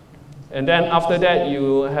 And then after that,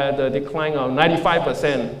 you had a decline of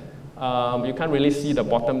 95%. You can't really see the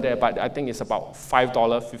bottom there, but I think it's about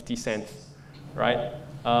 $5.50, right?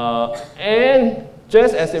 And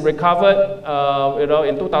just as it recovered,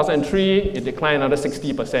 in 2003, it declined another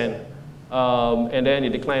 60%. And then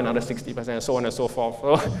it declined another 60%, so on and so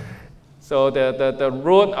forth. So the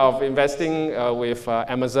road of investing with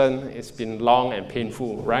Amazon has been long and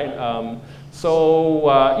painful, right?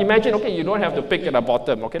 Imagine, okay, you don't have to pick at the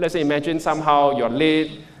bottom. Okay, let's say imagine somehow you're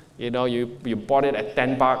late, you bought it at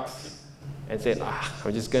 $10 and said,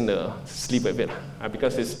 I'm just going to sleep with it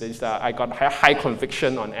because I got high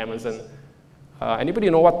conviction on Amazon. Anybody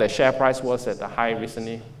know what the share price was at the high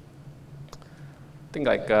recently? I think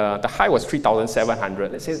the high was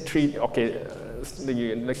 3,700. Let's say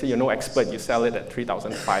let's say you're no expert, you sell it at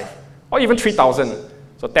 3,005 or even 3,000.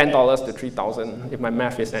 So $10 to 3,000. If my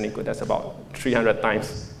math is any good, that's about 300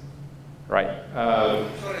 times, right?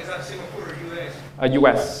 Sorry, is that Singapore or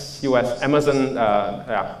US? US. Amazon,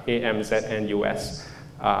 AMZN US.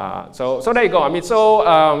 So there you go. I mean, for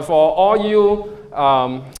all you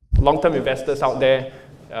long-term investors out there,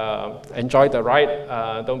 enjoy the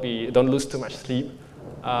ride. Don't lose too much sleep.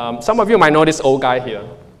 Some of you might know this old guy here,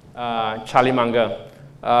 Charlie Munger.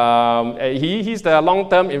 He's the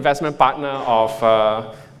long-term investment partner of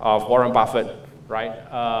Warren Buffett, right?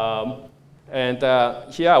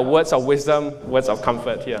 Here are words of wisdom, words of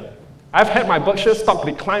comfort here. I've had my Berkshire stock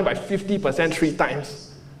decline by 50% 3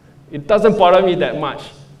 times. It doesn't bother me that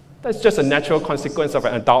much. That's just a natural consequence of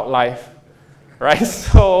an adult life, right?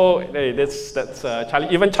 So hey, that's Charlie.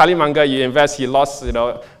 Even Charlie Munger, you invest, he lost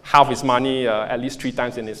half his money at least 3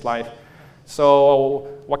 times in his life.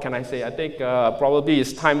 So what can I say? I think probably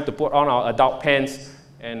it's time to put on our adult pants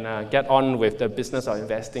and get on with the business of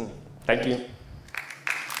investing. Thank you.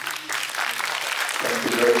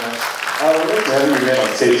 Thank you very much. I'd like to have you remain on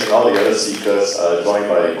stage and all the other speakers joined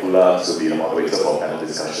by Kula to be the moderator for panel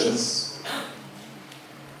discussions.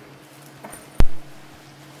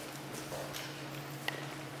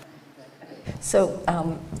 So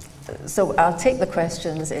I'll take the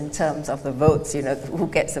questions in terms of the votes, who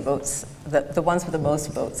gets the votes, the ones with the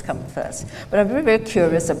most votes come first. But I'm very, very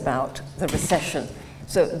curious about the recession.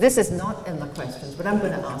 So this is not in the questions, but I'm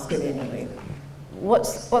going to ask it anyway.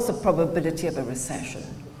 What's the probability of a recession?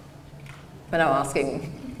 And I'm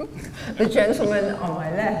asking the gentleman on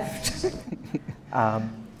my left. I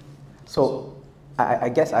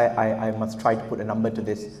guess I must try to put a number to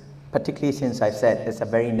this, particularly since I said it's a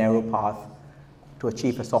very narrow path to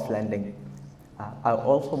achieve a soft landing. I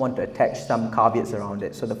also want to attach some caveats around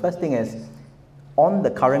it. So the first thing is, on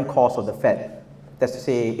the current course of the Fed, that's to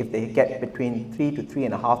say if they get between 3 to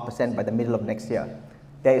 3.5% by the middle of next year,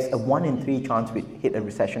 there is a 1 in 3 chance we hit a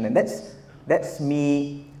recession. And that's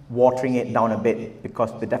me watering it down a bit,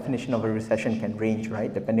 because the definition of a recession can range,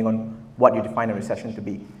 right, depending on what you define a recession to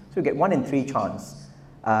be. So you get 1 in 3 chance.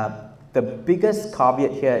 The biggest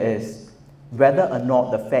caveat here is whether or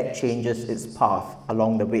not the Fed changes its path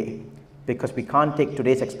along the way. because we can't take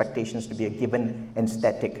today's expectations to be a given and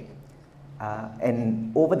static.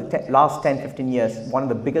 And over the last 10, 15 years, one of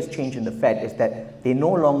the biggest change in the Fed is that they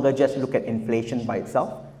no longer just look at inflation by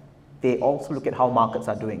itself, they also look at how markets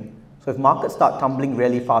are doing. So if markets start tumbling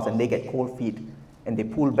really fast and they get cold feet and they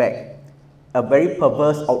pull back, a very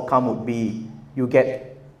perverse outcome would be you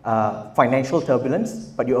get financial turbulence,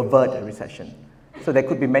 but you avert a recession. So there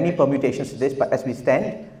could be many permutations to this, but as we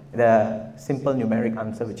stand, the simple numeric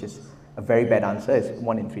answer, which is a very bad answer, is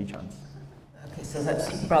 1 in 3 chance. Okay, so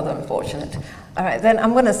that's rather unfortunate. All right, then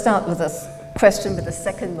I'm going to start with a question with the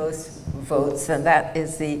second most votes, and that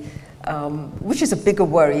is which is a bigger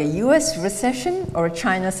worry, a US recession or a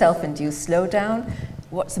China self-induced slowdown?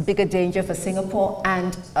 What's the bigger danger for Singapore?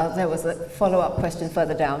 And there was a follow-up question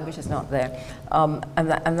further down, which is not there,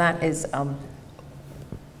 and that is,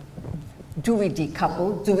 do we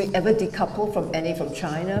decouple? Do we ever decouple from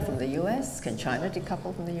China, from the US? Can China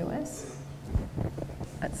decouple from the US?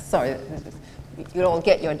 Sorry, you'll all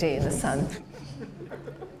get your day in the sun.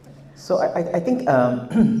 So I think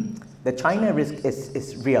the China risk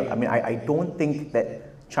is real. I mean, I don't think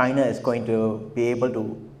that China is going to be able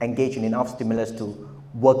to engage in enough stimulus to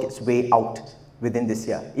work its way out within this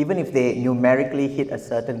year. Even if they numerically hit a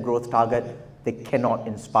certain growth target, they cannot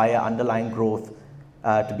inspire underlying growth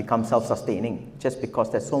to become self-sustaining, just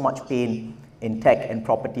because there's so much pain in tech and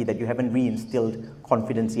property that you haven't reinstilled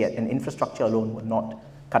confidence yet, and infrastructure alone will not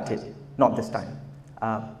cut it, not this time.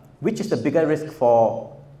 Which is the bigger risk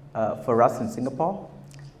for us in Singapore?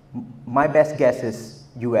 My best guess is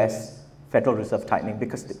US Federal Reserve tightening,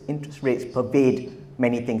 because the interest rates pervade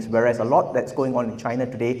many things, whereas a lot that's going on in China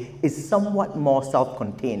today is somewhat more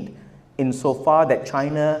self-contained, insofar that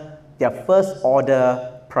China, their first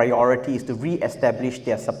order priority is to re-establish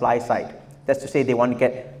their supply side. That's to say, they want to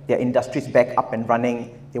get their industries back up and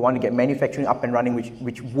running, they want to get manufacturing up and running,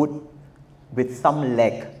 which would, with some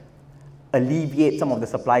lag, alleviate some of the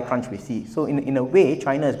supply crunch we see. So in a way,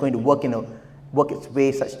 China is going to work its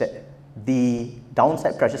way such that the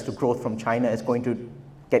downside pressures to growth from China is going to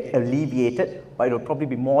get alleviated, but it will probably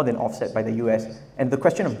be more than offset by the US. And the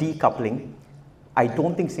question of decoupling, I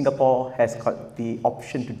don't think Singapore has got the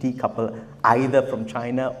option to decouple either from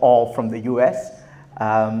China or from the US.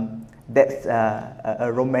 That's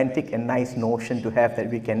a romantic and nice notion to have, that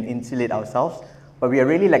we can insulate ourselves, but we are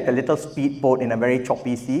really like a little speedboat in a very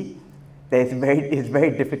choppy sea. It's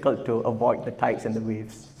very difficult to avoid the tides and the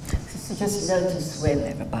waves. So just learn to swim,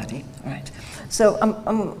 everybody. All right. So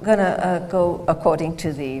I'm gonna go according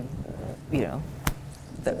to the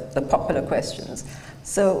popular questions.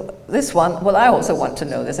 So this one, well, I also want to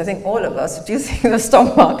know this. I think all of us, do you think the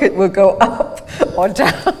stock market will go up or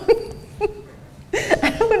down?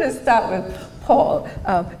 I'm going to start with Paul.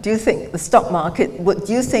 Do you think the stock market,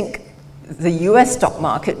 do you think the US stock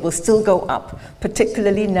market will still go up,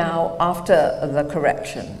 particularly now after the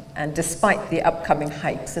correction and despite the upcoming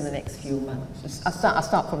hikes in the next few months? I'll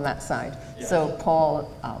start from that side. Yeah. So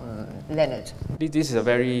Paul, Leonard. This is a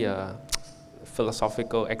very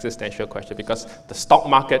philosophical, existential question, because the stock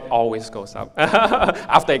market always goes up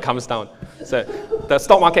after it comes down. So the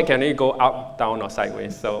stock market can only go up, down, or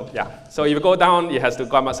sideways. So yeah. So if you go down, it has to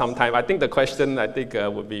go up sometime. I think the question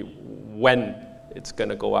would be when it's going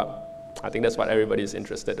to go up. I think that's what everybody is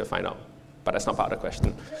interested to find out. But that's not part of the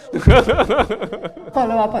question.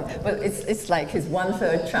 Follow up on, well, it's like his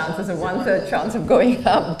 1/3 chance, there's a 1/3 chance of going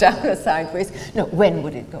up, down, or sideways. No, when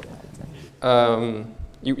would it go up?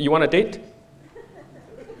 You want a date?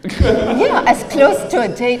 Yeah, as close to a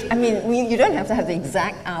date. I mean, you don't have to have the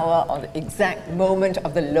exact hour or the exact moment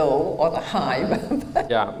of the low or the high.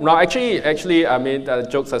 Yeah, no, actually, I mean,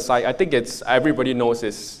 jokes aside, I think everybody knows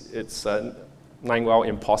it's nigh well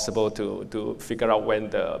impossible to figure out when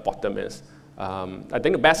the bottom is. I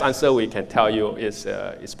think the best answer we can tell you is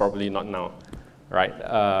probably not now, right?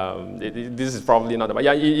 This is probably not. But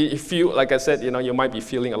yeah, you feel, like I said, you might be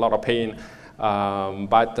feeling a lot of pain.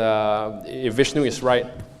 But if Vishnu is right,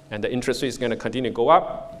 and the interest rate is going to continue to go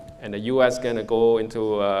up, and the US is going to go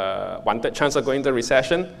into 1/3 chance of going into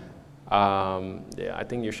recession, yeah, I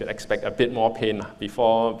think you should expect a bit more pain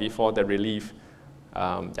before the relief.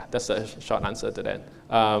 Yeah, that's a short answer to that.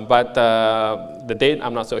 But the date,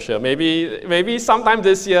 I'm not so sure. Maybe sometime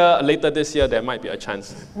this year, later this year, there might be a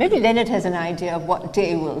chance. Maybe Leonard has an idea of what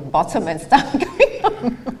day will bottom and start going up.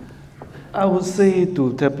 I would say,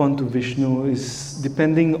 to tap on to Vishnu, is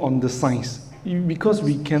depending on the size. Because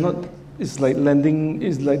we cannot, it's like landing,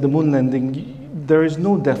 it's like the moon landing. There is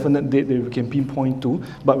no definite date that we can pinpoint to,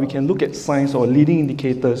 but we can look at signs or leading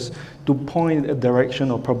indicators to point a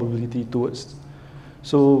direction or probability towards.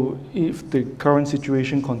 So if the current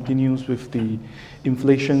situation continues with the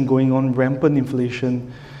inflation going on, rampant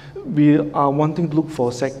inflation, we are wanting to look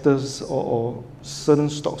for sectors or certain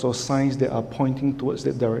stocks or signs that are pointing towards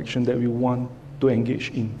that direction that we want to engage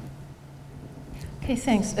in. Okay,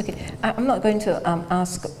 thanks. Okay, I'm not going to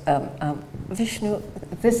ask Vishnu.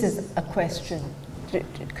 This is a question.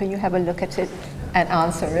 Can you have a look at it and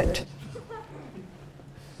answer it?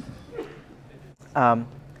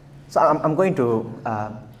 So I'm going to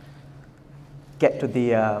get to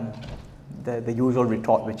the usual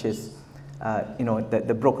retort, which is,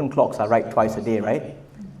 the broken clocks are right twice a day, right?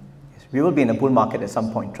 We will be in a bull market at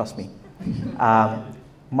some point, trust me.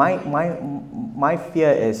 My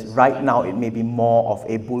fear is right now it may be more of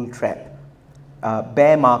a bull trap.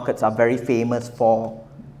 Bear markets are very famous for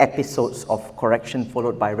episodes of correction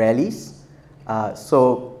followed by rallies.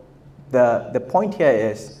 So the point here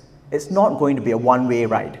is it's not going to be a one-way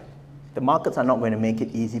ride. The markets are not going to make it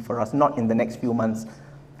easy for us, not in the next few months.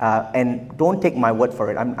 And don't take my word for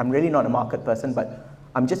it. I'm really not a market person, but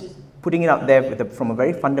I'm just putting it out there from a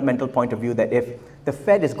very fundamental point of view that if the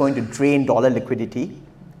Fed is going to drain dollar liquidity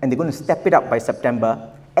and they're going to step it up by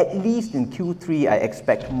September, at least in Q3, I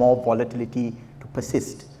expect more volatility to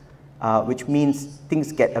persist, which means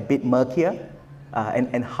things get a bit murkier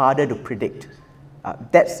and harder to predict.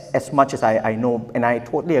 That's as much as I know, and I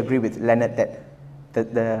totally agree with Leonard that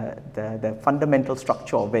the fundamental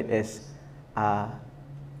structure of it is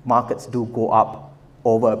markets do go up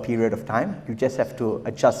over a period of time. You just have to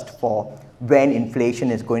adjust for when inflation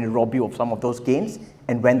is going to rob you of some of those gains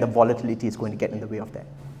and when the volatility is going to get in the way of that.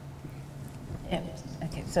 Yeah.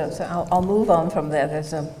 Okay. So I'll move on from there.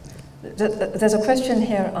 There's a question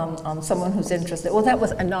here on someone who's interested. Well, that was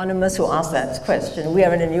anonymous who asked that question. We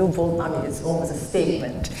are in a new bull market. It's almost a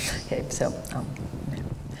statement. Okay.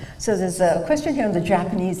 So there's a question here on the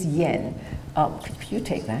Japanese yen. Could you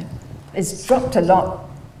take that? It's dropped a lot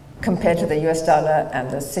compared to the US dollar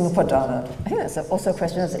and the Singapore dollar. I think that's also a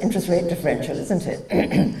question of the interest rate differential, isn't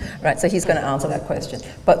it? Right, so he's going to answer that question.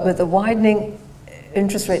 But with the widening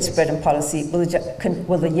interest rate spread and policy, will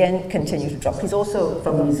the yen continue to drop? He's also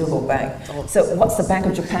from the Mizuho Bank. So what's the Bank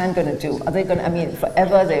of Japan going to do? Are they going to, I mean,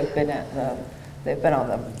 forever they've been on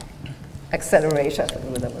the accelerator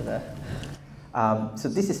with the so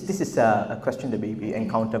this is a question that we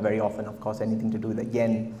encounter very often, of course, anything to do with the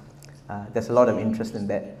yen. There's a lot of interest in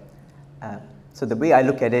that. So the way I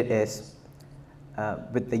look at it is,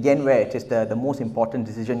 with the yen where it is the most important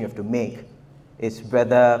decision you have to make is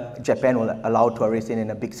whether Japan will allow tourists in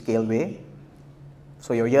a big scale way.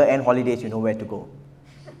 So your year-end holidays, you know where to go.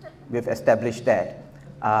 We've established that.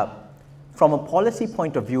 From a policy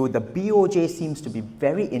point of view, the BOJ seems to be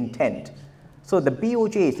very intent. So the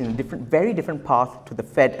BOJ is in a very different path to the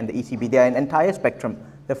Fed and the ECB. They are an entire spectrum.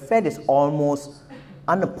 The Fed is almost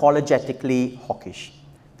unapologetically hawkish.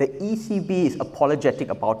 The ECB is apologetic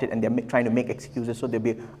about it and they're trying to make excuses, so they'll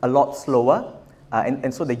be a lot slower.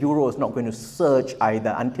 And so the euro is not going to surge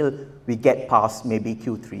either until we get past maybe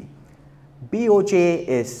Q3. BOJ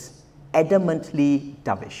is adamantly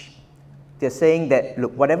dovish. They're saying that,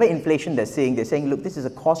 look, whatever inflation they're saying, look, this is a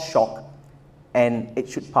cost shock and it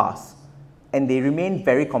should pass. And they remain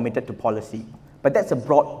very committed to policy. But that's a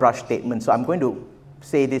broad brush statement, so I'm going to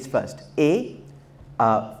say this first.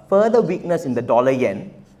 Further weakness in the dollar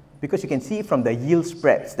yen, because you can see from the yield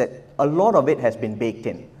spreads that a lot of it has been baked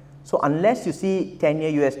in. So unless you see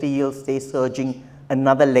 10-year USD yields stay surging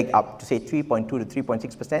another leg up to say 3.2 to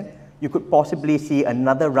 3.6%, you could possibly see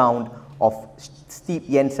another round of steep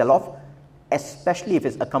yen sell-off, especially if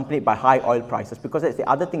it's accompanied by high oil prices, because that's the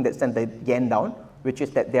other thing that sent the yen down, which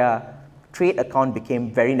is that their trade account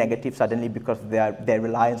became very negative suddenly because of their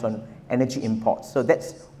reliance on energy imports. So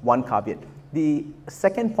that's one caveat. The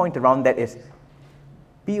second point around that is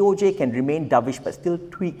BOJ can remain dovish but still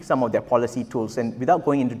tweak some of their policy tools, and without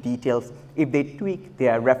going into details, if they tweak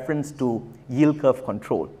their reference to yield curve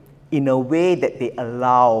control in a way that they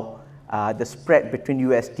allow the spread between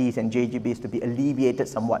USDs and JGBs to be alleviated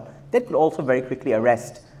somewhat, that could also very quickly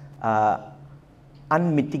arrest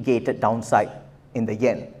unmitigated downside in the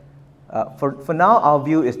yen. For now, our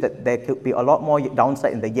view is that there could be a lot more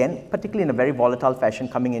downside in the yen, particularly in a very volatile fashion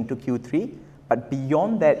coming into Q3. But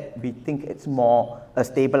beyond that, we think it's more a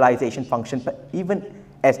stabilization function, but even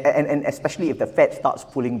and especially if the Fed starts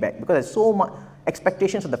pulling back, because there's so much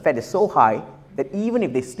expectations of the Fed is so high that even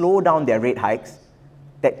if they slow down their rate hikes,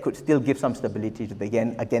 that could still give some stability to the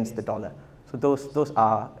yen against the dollar. So those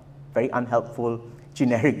are very unhelpful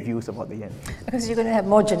generic views about the yen. Because you're going to have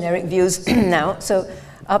more generic views now. So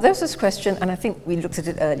there's this question, and I think we looked at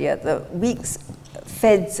it earlier. The week's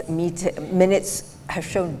Fed's minutes has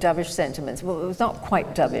shown dovish sentiments. Well, it was not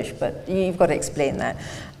quite dovish, but you've got to explain that.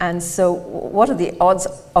 And so what are the odds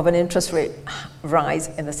of an interest rate rise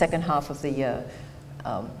in the second half of the year?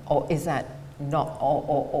 Or is that not,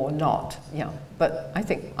 or not? Yeah, but I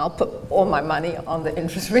think I'll put all my money on the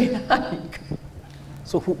interest rate hike.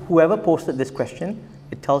 So whoever posted this question,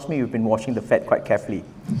 it tells me you've been watching the Fed quite carefully.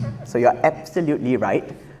 So you're absolutely right.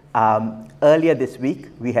 Earlier this week,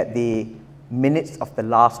 we had the minutes of the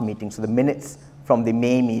last meeting, so the minutes from the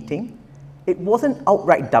May meeting. It wasn't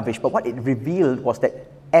outright dovish, but what it revealed was that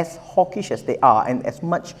as hawkish as they are, and as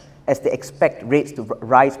much as they expect rates to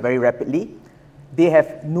rise very rapidly, they have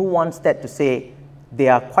nuanced that to say they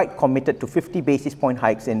are quite committed to 50 basis point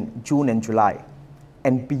hikes in June and July.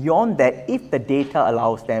 And beyond that, if the data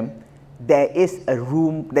allows them, there is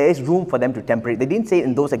room for them to temper it. They didn't say it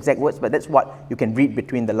in those exact words, but that's what you can read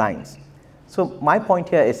between the lines. So my point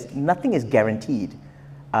here is nothing is guaranteed.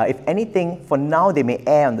 If anything, for now, they may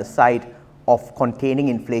err on the side of containing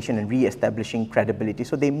inflation and re-establishing credibility.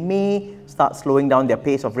 So they may start slowing down their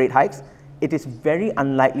pace of rate hikes. It is very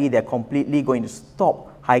unlikely they're completely going to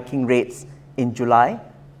stop hiking rates in July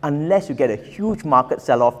unless you get a huge market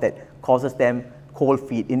sell-off that causes them cold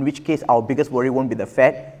feet, in which case our biggest worry won't be the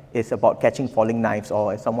Fed, it's about catching falling knives,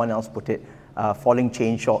 or as someone else put it, falling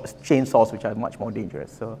chainsaws, which are much more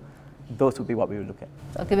dangerous. So those would be what we would look at.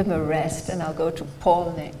 I'll give him a rest and I'll go to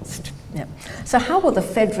Paul next. Yeah. So how will the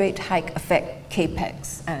Fed rate hike affect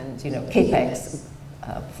CAPEX and CAPEX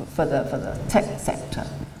for the tech sector,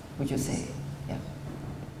 would you say? Yeah.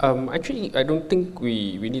 Actually, I don't think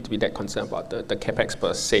we need to be that concerned about the CAPEX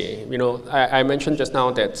per se. I mentioned just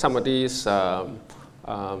now that some of these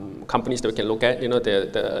companies that we can look at,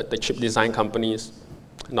 the chip design companies,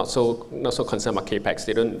 not so concerned about CAPEX.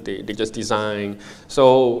 They just design.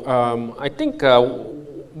 So I think,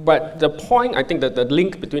 but the point, I think that the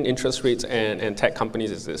link between interest rates and tech companies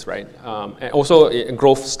is this, right? And also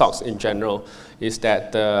growth stocks in general, is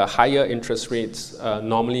that the higher interest rates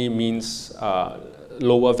normally means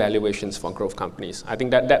lower valuations for growth companies. I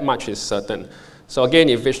think that much is certain. So again,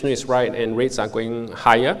 if Vishnu is right and rates are going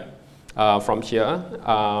higher from here,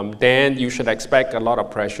 then you should expect a lot of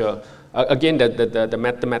pressure. Again, the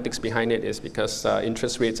mathematics behind it is because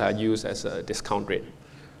interest rates are used as a discount rate,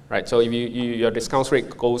 right? So if your discount rate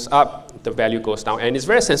goes up, the value goes down. And it's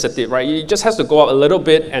very sensitive, right? It just has to go up a little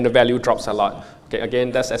bit and the value drops a lot. Okay,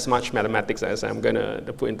 again, that's as much mathematics as I'm going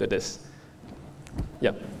to put into this.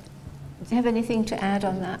 Yeah. Do you have anything to add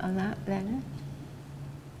on that, Leonard?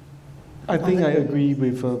 I think I agree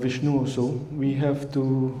with Vishnu also. We have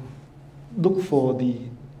to look for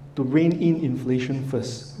to rein in inflation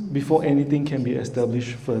first before anything can be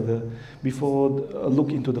established further, before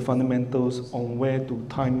look into the fundamentals on where to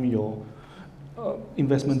time your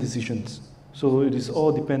investment decisions. So it is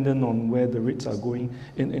all dependent on where the rates are going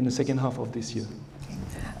in the second half of this year.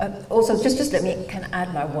 Also, just let me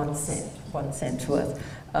add my 1 cent worth.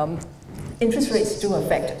 Interest rates do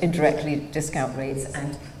affect indirectly discount rates,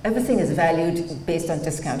 and everything is valued based on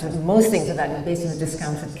discount. Most things are valued based on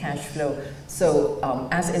discounted cash flow. So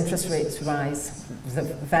as interest rates rise, the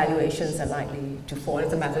valuations are likely to fall.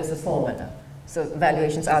 It's a matter of the formula. So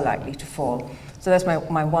valuations are likely to fall. So that's my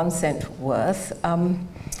 1 cent worth.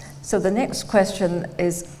 So the next question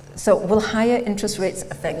is, so will higher interest rates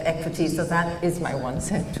affect equities? So that is my 1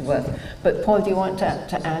 cent worth. But Paul, do you want to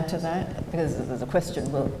add to that? Because the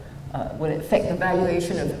question will it affect the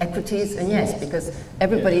valuation of equities? And yes, because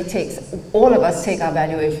all of us take our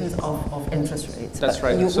valuations of interest rates. That's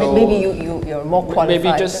but right. So maybe you're more qualified.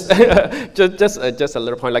 Maybe just just a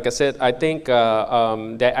little point. Like I said, I think there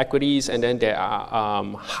are equities and then there are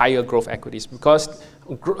higher growth equities, because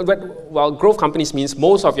while growth companies means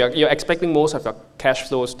you're expecting most of your cash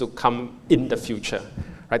flows to come in the future.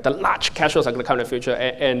 Right, the large cash flows are going to come in the future,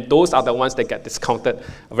 and those are the ones that get discounted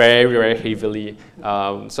very, very heavily.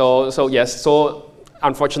 So yes,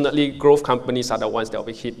 unfortunately, growth companies are the ones that will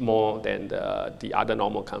be hit more than the other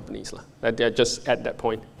normal companies. That they're just at that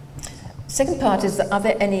point. Second part is, are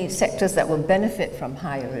there any sectors that will benefit from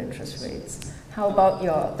higher interest rates? How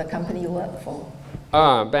about the company you work for?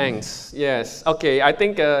 Banks, yes. Okay, I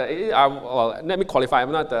think, well, let me qualify.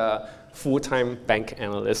 I'm not a full-time bank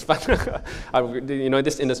analyst, but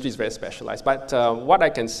this industry is very specialized. But what I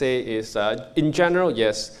can say is, in general,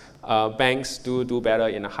 yes, banks do better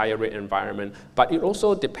in a higher rate environment, but it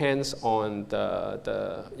also depends on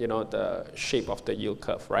the shape of the yield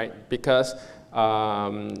curve, right? Because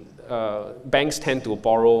banks tend to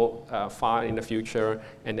borrow far in the future,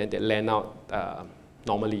 and then they lend out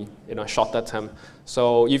normally, shorter term.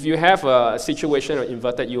 So if you have a situation where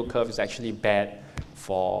inverted yield curve is actually bad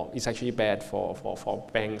it's actually bad for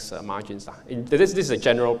banks' margins. This is a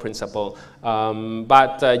general principle.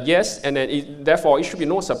 But yes, and then therefore it should be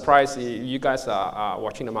no surprise if you guys are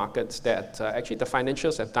watching the markets that actually the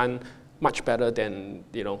financials have done much better than,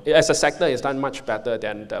 as a sector, it's done much better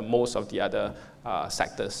than most of the other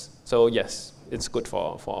sectors. So yes, it's good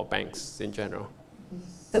for banks in general.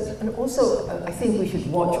 And also, I think we should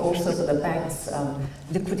watch also for the banks'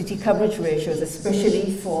 liquidity coverage ratios,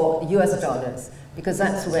 especially for US dollars, because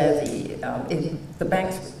that's where the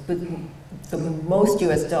banks with the most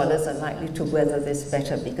US dollars are likely to weather this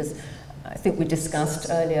better, because I think we discussed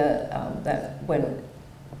earlier that when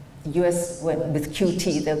with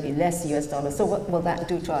QT, there'll be less US dollars. So what will that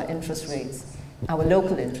do to our interest rates, our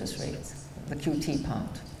local interest rates, the QT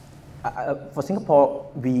part? For Singapore,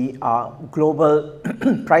 we are global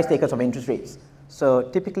price takers of interest rates. So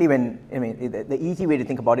typically the easy way to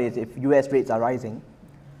think about it is if US rates are rising,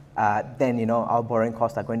 then our borrowing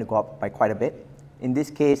costs are going to go up by quite a bit. In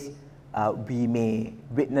this case, we may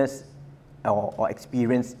witness or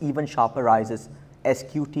experience even sharper rises as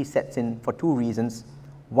QT sets in for two reasons.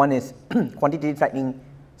 One is quantitative tightening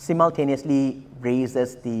simultaneously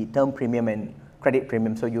raises the term premium and credit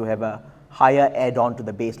premium, so you have a higher add-on to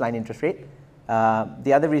the baseline interest rate.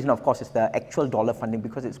 The other reason, of course, is the actual dollar funding,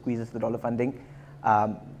 because it squeezes the dollar funding.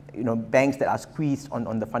 Banks that are squeezed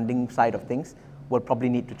on the funding side of things will probably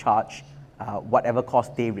need to charge whatever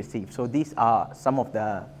cost they receive. So these are some of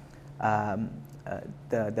the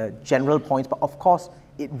general points, but of course,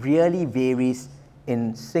 it really varies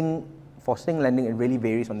for Sing lending, it really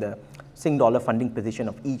varies on the Sing dollar funding position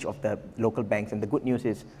of each of the local banks. And the good news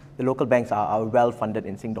is the local banks are well funded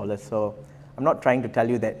in Sing dollars. So I'm not trying to tell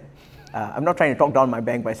you that, I'm not trying to talk down my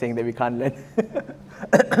bank by saying that we can't lend.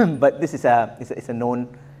 But this is a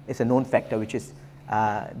known factor, which is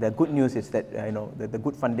the good news is that the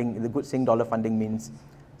good Sing dollar funding means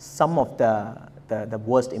some of the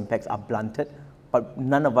worst impacts are blunted, but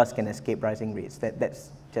none of us can escape rising rates.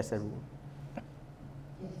 That's just a rule.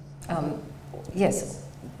 Yes,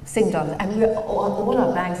 Sing dollars, and all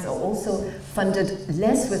our banks are also funded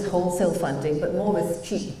less with wholesale funding, but more with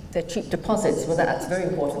cheap deposits. Well, that's very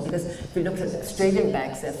important, because if you look at Australian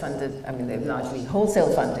banks, they're funded, they're largely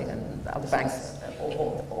wholesale funding, and the other banks,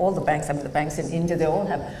 all the banks, the banks in India, they all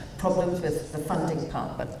have problems with the funding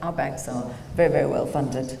part, but our banks are very, very well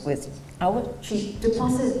funded with our cheap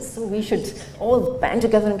deposits. So we should all band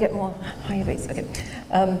together and get more higher rates. Okay.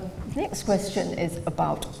 Next question is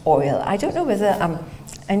about oil. I don't know whether,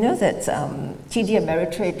 I know that TD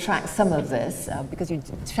Ameritrade tracks some of this because you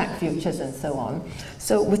track futures and so on.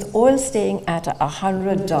 So with oil staying at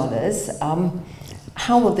 $100,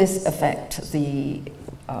 how will this affect the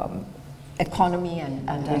economy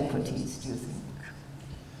and equities, do you think?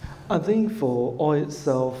 I think for oil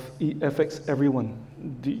itself, it affects everyone.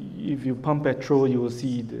 If you pump petrol, you will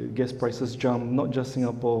see the gas prices jump, not just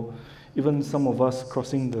Singapore, even some of us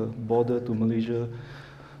crossing the border to Malaysia.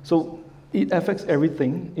 So it affects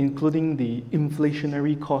everything, including the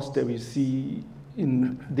inflationary costs that we see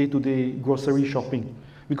in day-to-day grocery shopping.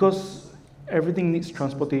 Because everything needs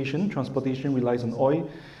transportation. Transportation relies on oil.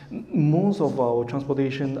 Most of our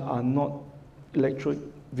transportation are not electric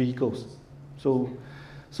vehicles. So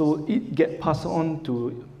it gets passed on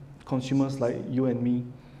to consumers like you and me.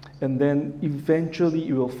 And then eventually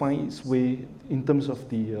it will find its way, in terms of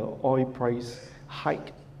the oil price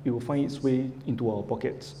hike, it will find its way into our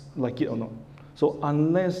pockets, like it or not. So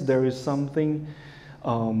unless there is something,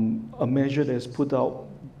 a measure that is put out,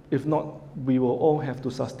 if not, we will all have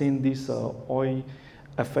to sustain this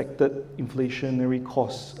oil-affected inflationary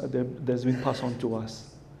costs that's been passed on to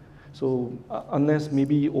us. So unless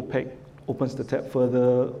maybe OPEC opens the tap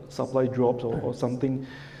further, supply drops or something,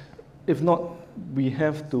 if not, we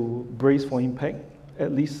have to brace for impact,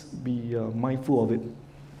 at least be mindful of it.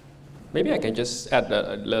 Maybe I can just add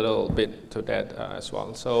a little bit to that as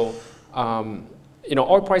well. So,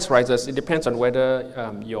 oil price rises, it depends on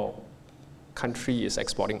whether your country is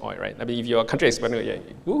exporting oil, right? If your country is exporting oil,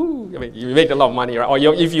 woohoo, you make a lot of money, right? Or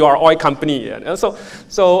if you are an oil company. So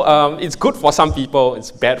it's good for some people,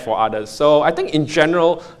 it's bad for others. So I think in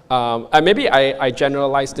general, maybe I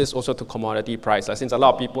generalize this also to commodity price, since a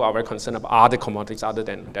lot of people are very concerned about other commodities other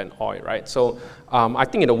than oil, right? So I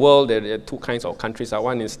think in the world there are two kinds of countries.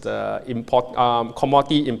 One is the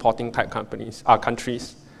commodity importing type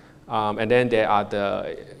countries, and then there are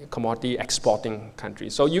the commodity exporting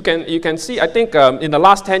countries. So you can see, I think in the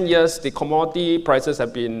last 10 years, the commodity prices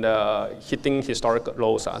have been hitting historical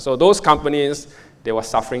lows. So those companies, they were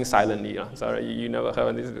suffering silently. So you never heard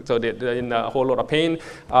of this. So they're in a whole lot of pain.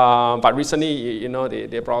 But recently,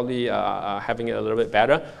 they're probably having it a little bit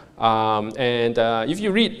better. If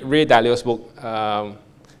you read Ray Dalio's book,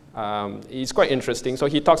 it's quite interesting. So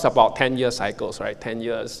he talks about 10-year cycles, right? 10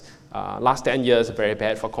 years. Last 10 years are very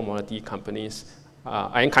bad for commodity companies.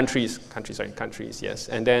 And countries, yes.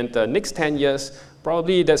 And then the next 10 years,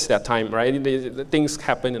 probably that's their time, right? The things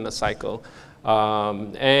happen in a cycle.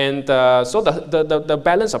 So the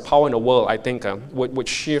balance of power in the world, I think, would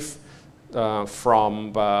shift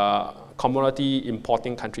from commodity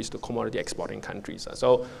importing countries to commodity exporting countries.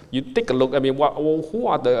 So you take a look, I mean, who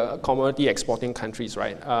are the commodity exporting countries,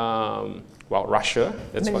 right? Well, Russia.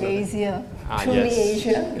 That's Malaysia, yes.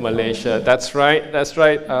 Asia. Malaysia, that's right.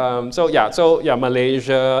 So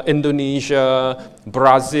Malaysia, Indonesia,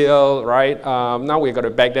 Brazil, right? Now we've got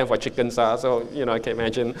to beg them for chickens, so, you know, I can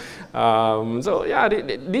imagine.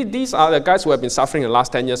 These are the guys who have been suffering the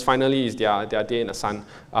last 10 years. Finally, is their day in the sun.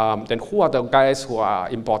 Then who are the guys who are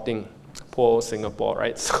importing? Poor Singapore,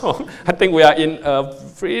 right? So I think we are in a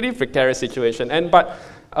pretty precarious situation. But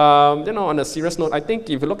you know, on a serious note, I think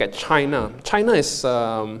if you look at China, China is,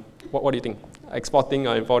 what do you think? Exporting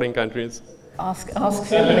or importing countries? Ask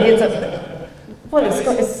him. Well,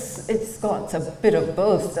 it's got a bit of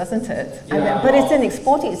both, doesn't it? Yeah. But it's an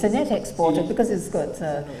exporting, it's a net exporter because it's got,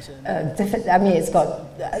 it's got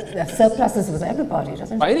surpluses with everybody,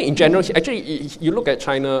 doesn't it? I think in general, actually, you look at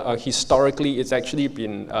China, historically, it's actually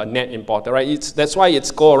been a net importer, right? That's why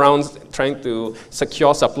it's go around trying to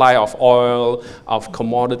secure supply of oil, of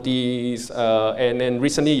commodities, and then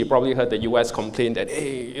recently you probably heard the US complain that,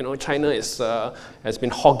 hey, you know, China has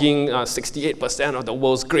been hogging 68% of the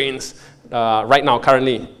world's grains. Right now,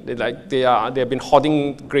 currently, they've been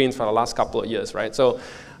hoarding grains for the last couple of years, right? So,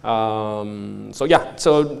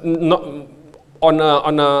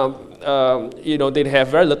 you know, they have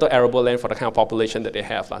very little arable land for the kind of population that they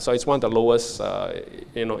have. So it's one of the lowest,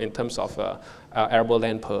 you know, in terms of arable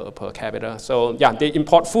land per capita. So yeah, they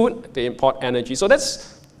import food, they import energy. So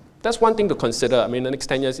that's one thing to consider. I mean, the next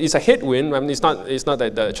 10 years, it's a headwind. I mean, it's not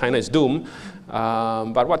that China is doomed.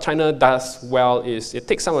 But what China does well is it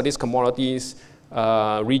takes some of these commodities,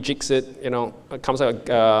 rejigs it, you know, it comes out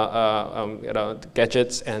you know,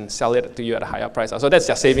 gadgets and sell it to you at a higher price. So that's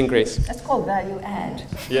their saving grace. That's called value add.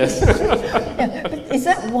 Yes. Yeah, but is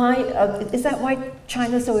that why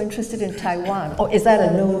China's so interested in Taiwan? Or is that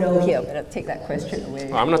a no-no here? I'm going to take that question away.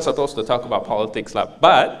 Well, I'm not supposed to talk about politics,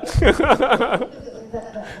 but...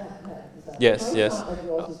 Yes.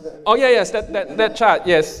 Oh yeah, yes, that chart,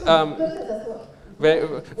 yes.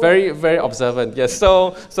 Very observant, yes.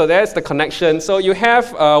 So there's the connection. So you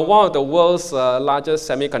have one of the world's largest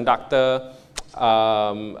semiconductor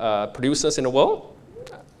producers in the world,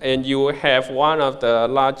 and you have one of the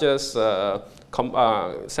largest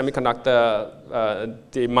semiconductor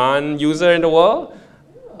demand user in the world.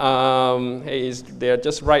 They're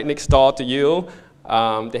just right next door to you.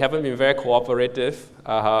 They haven't been very cooperative.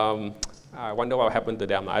 I wonder what happened to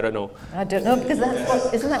them. I don't know. I don't know, because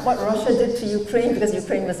isn't that what Russia did to Ukraine? Because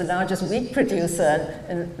Ukraine was the largest wheat producer,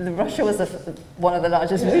 and Russia was one of the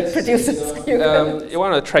largest wheat producers.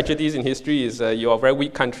 One of the tragedies in history is you're a very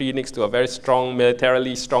weak country next to a very strong,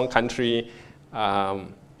 militarily strong country.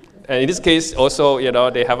 And in this case, also, you know,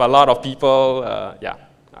 they have a lot of people.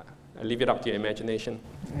 I leave it up to your imagination.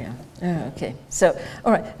 Yeah. Oh, okay. So,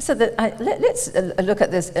 all right. So let's look at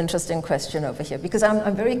this interesting question over here, because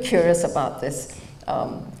I'm very curious about this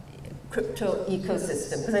crypto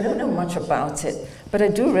ecosystem, because I don't know much about it, but I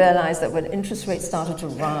do realize that when interest rates started to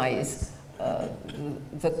rise,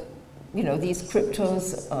 these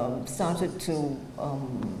cryptos started to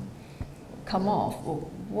come off.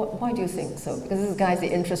 Why do you think so? Because this guy's the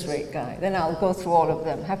interest rate guy. Then I'll go through all of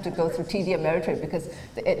them. Have to go through TD Ameritrade because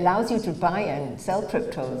it allows you to buy and sell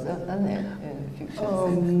cryptos, doesn't it, in the future?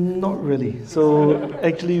 Not really. So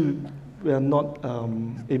actually, we are not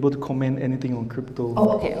able to comment anything on crypto.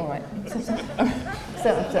 Oh, okay, all right. So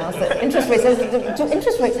interest rates. Do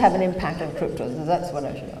interest rates have an impact on cryptos? That's what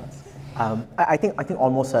I should ask. I think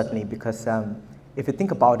almost certainly, because if you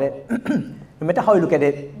think about it, no matter how you look at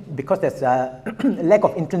it, because there's a lack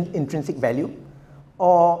of intrinsic value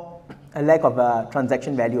or a lack of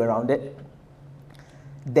transaction value around it,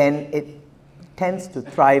 then it tends to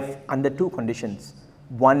thrive under two conditions.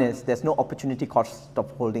 One is there's no opportunity cost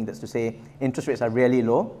of holding. That's to say, interest rates are really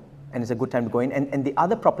low and it's a good time to go in. And the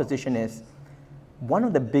other proposition is one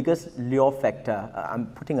of the biggest lure factor, I'm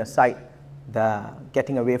putting aside the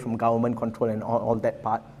getting away from government control and all that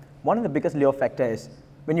part, one of the biggest lure factor is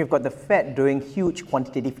when you've got the Fed doing huge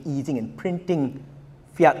quantitative easing and printing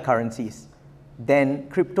fiat currencies, then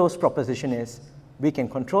crypto's proposition is we can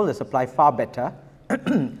control the supply far better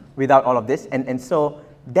without all of this. And so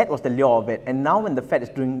that was the lure of it. And now when the Fed is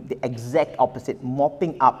doing the exact opposite,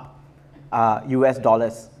 mopping up US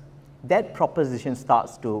dollars, that proposition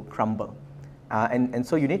starts to crumble. And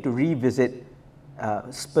so you need to revisit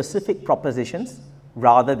specific propositions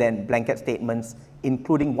rather than blanket statements,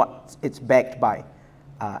 including what it's backed by.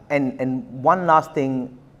 And one last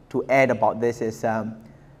thing to add about this is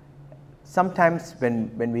sometimes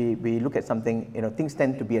when we look at something, things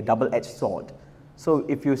tend to be a double-edged sword. So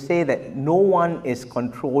if you say that no one is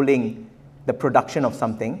controlling the production of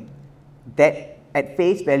something, that at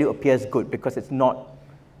face value appears good because it's not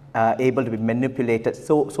able to be manipulated,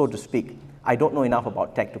 so to speak. I don't know enough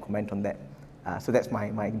about tech to comment on that. So that's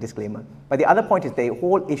my disclaimer. But the other point is the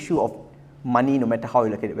whole issue of money, no matter how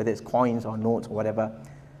you look at it, whether it's coins or notes or whatever,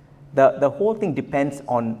 the whole thing depends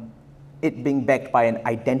on it being backed by an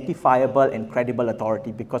identifiable and credible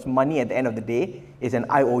authority, because money at the end of the day is an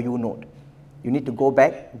IOU note. You need to go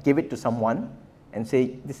back, give it to someone, and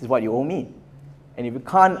say, this is what you owe me. And if you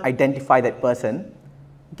can't identify that person,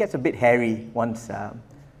 it gets a bit hairy once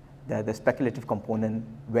the speculative component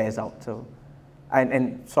wears out. So,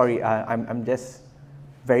 and sorry, I'm just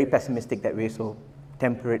very pessimistic that way, so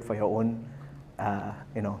temper it for your own,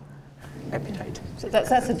 appetite. So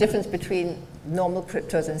that's the difference between normal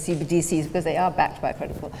cryptos and CBDCs, because they are backed by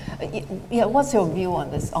credible. Yeah, what's your view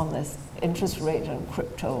on this interest rate and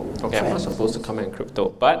crypto? Okay, I'm not supposed to comment on crypto,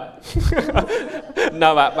 but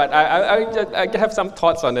no, but I have some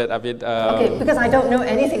thoughts on it. Okay, because I don't know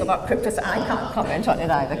anything about crypto, so I can't comment on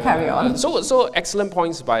it either. Carry on. So excellent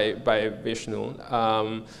points by Vishnu.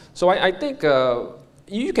 So I think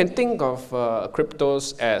you can think of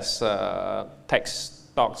cryptos as tech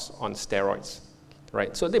stocks on steroids,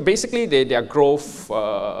 right? So they are growth,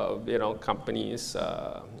 companies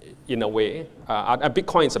in a way.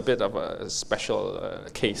 Bitcoin is a bit of a special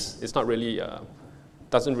case. It's not really,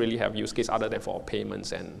 doesn't really have use case other than for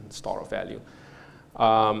payments and store of value.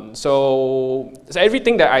 So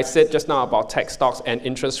everything that I said just now about tech stocks and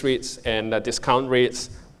interest rates and discount rates,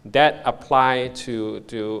 that apply to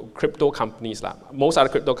crypto companies. Most other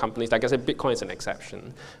crypto companies, like I said, Bitcoin is an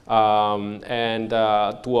exception. And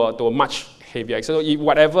to a much heavier. So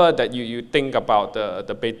whatever that you think about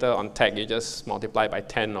the beta on tech, you just multiply by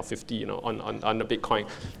 10 or 50, on the Bitcoin.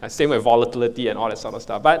 Same with volatility and all that sort of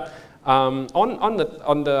stuff. But on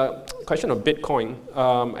the question of Bitcoin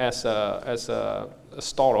as a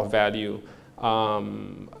store of value,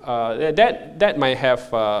 that might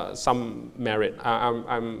have some merit.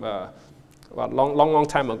 Long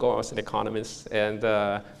time ago, I was an economist, and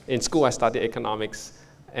in school I studied economics,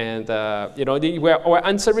 and we're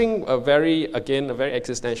answering a very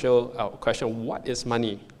existential question: what is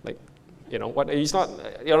money? What is not?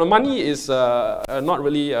 Money is not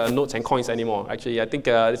really notes and coins anymore. Actually, I think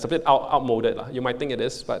it's a bit outmoded. You might think it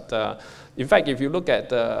is, but in fact, if you look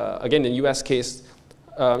at again in the U.S. case.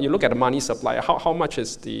 You look at the money supply, how much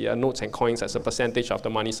is the notes and coins as a percentage of the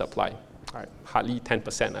money supply? Hardly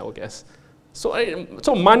 10%, I would guess. So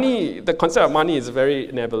money, the concept of money is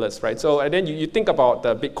very nebulous, right? So and then you think about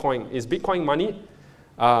the Bitcoin. Is Bitcoin money?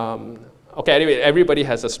 Okay, anyway, everybody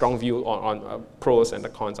has a strong view on pros and the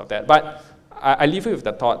cons of that. But I leave you with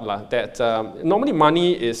the thought that normally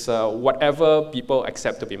money is whatever people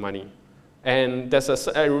accept to be money. And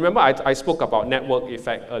I remember I spoke about network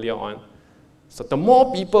effect earlier on. So the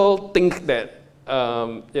more people think that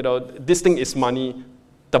this thing is money,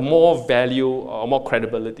 the more value or more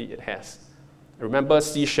credibility it has. Remember,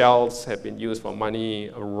 seashells have been used for money,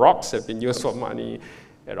 rocks have been used for money,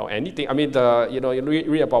 anything. I mean, you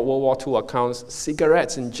read about World War II accounts,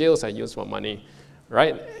 cigarettes in jails are used for money,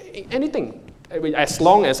 right? Anything. I mean, as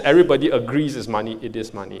long as everybody agrees it's money, it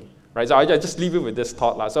is money, right? So I just leave it with this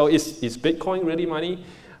thought. So is Bitcoin really money?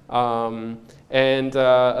 And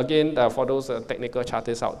again, for those technical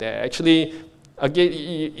chartists out there, actually, again,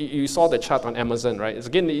 you saw the chart on Amazon, right?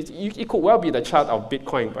 It could well be the chart of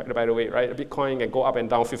Bitcoin, by the way, right? Bitcoin can go up and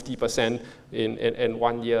down 50% in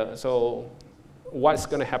 1 year. So what's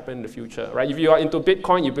going to happen in the future, right? If you are into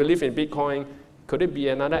Bitcoin, you believe in Bitcoin, could it be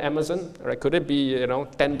another Amazon, right? Could it be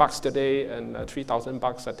 $10 today and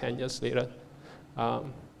 $3,000 10 years later?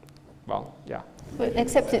 Well, yeah. But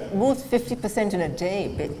except it moves 50% in a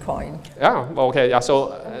day, Bitcoin. Yeah, okay, yeah,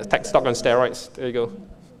 so tech stock on steroids, there you go.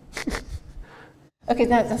 Okay,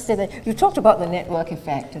 now let's say that you talked about the network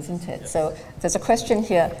effect, isn't it? So there's a question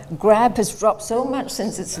here. Grab has dropped so much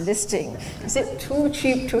since its listing. Is it too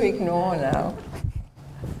cheap to ignore now?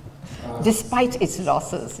 Despite its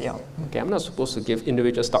losses, yeah. Okay, I'm not supposed to give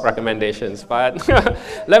individual stock recommendations, but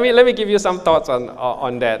let me give you some thoughts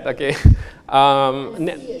on that. Okay.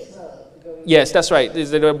 Yes, that's right.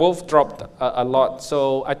 They were both dropped a lot.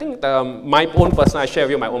 So I think I share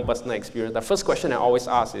with you my own personal experience. The first question I always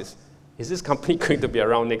ask is this company going to be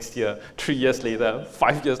around next year, 3 years later,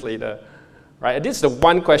 5 years later? Right? And this is the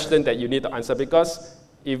one question that you need to answer, because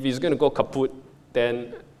if it's going to go kaput,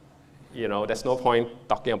 then there's no point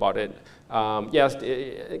talking about it. Yes.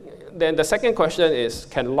 Then the second question is,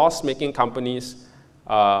 can loss-making companies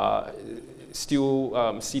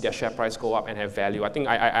still see their share price go up and have value? I think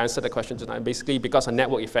I answered the question tonight. Basically, because of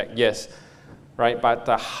network effect, yes. Right? But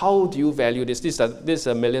how do you value this? This is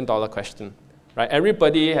a $1 million question. Right?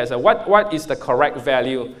 Everybody has what is the correct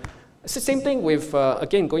value? It's the same thing with,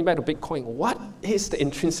 again, going back to Bitcoin. What is the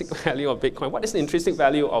intrinsic value of Bitcoin? What is the intrinsic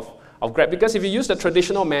value of Grab? Because if you use the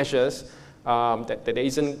traditional measures, that there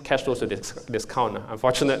isn't cash flows to discount,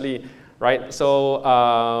 unfortunately, right? So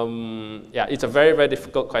yeah, it's a very, very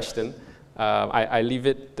difficult question. I leave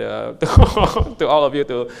it to all of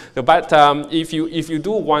you but if you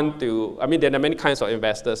do want to, I mean, there are many kinds of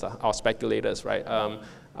investors or speculators, right?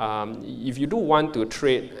 If you do want to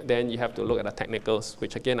trade, then you have to look at the technicals,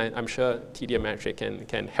 which again, I'm sure TD Ameritrade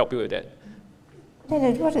can help you with that.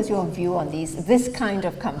 Leonard, what is your view on this kind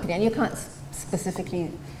of company? And you can't specifically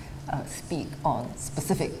speak on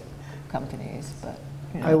specific companies, but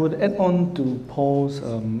I would add on to Paul's,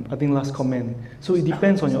 I think, last comment. So it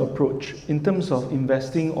depends on your approach in terms of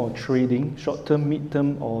investing or trading, short-term,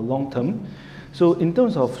 mid-term, or long-term. So in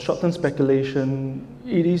terms of short-term speculation,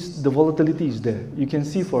 the volatility is there. You can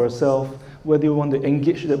see for yourself whether you want to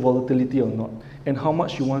engage that volatility or not, and how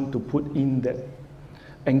much you want to put in that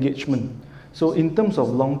engagement. So in terms of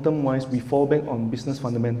long-term wise, we fall back on business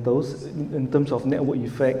fundamentals, in terms of network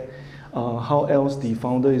effect, how else the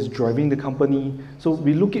founder is driving the company. So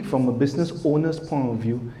we look at it from a business owner's point of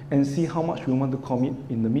view and see how much we want to commit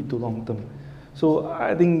in the mid to long term. So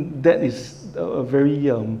I think that is a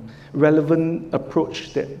very relevant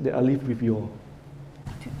approach that I leave with you all.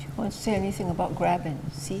 Do you want to say anything about Grab and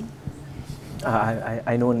C?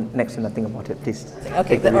 I know next to nothing about it. Please.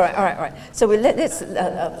 Okay. All right. So this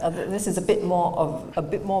is a bit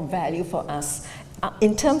more value for us.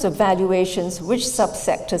 In terms of valuations, which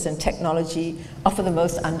subsectors in technology offer the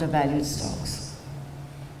most undervalued stocks?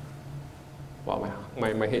 Wow,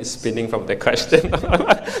 my head is spinning from the question.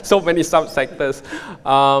 So many subsectors.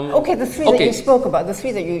 Okay, the three that you spoke about, the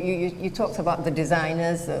three that you talked about, the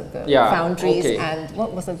designers, the foundries, and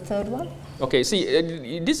what was the third one? Okay,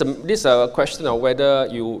 see, this is a question of whether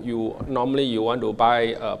you normally want to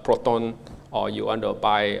buy a Proton or you want to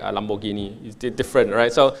buy a Lamborghini. It's different,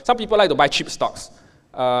 right? So some people like to buy cheap stocks.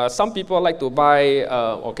 Some people like to buy,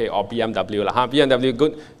 or BMW. BMW,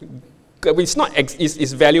 good. It's not,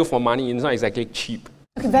 it's value for money. It's not exactly cheap.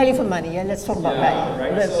 Okay, value for money. Yeah, let's talk about value.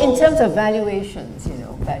 Right? In terms of valuations,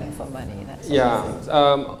 value for money.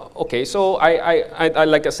 Okay, so I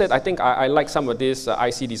like I said, I think I like some of these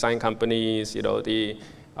IC design companies. They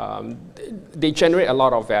generate a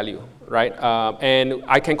lot of value, right? And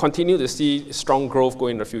I can continue to see strong growth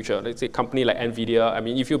going in the future. Let's say a company like NVIDIA. I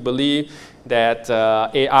mean, if you believe that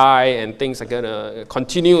AI and things are going to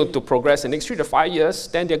continue to progress in the next 3 to 5 years,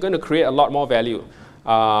 then they're going to create a lot more value.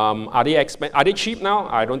 Are they cheap now?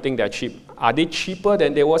 I don't think they're cheap. Are they cheaper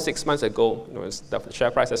than they were 6 months ago? The share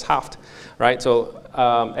price has halved, right? So,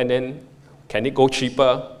 and then can it go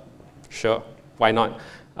cheaper? Sure, why not?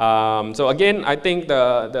 So again, I think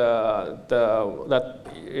the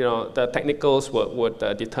technicals would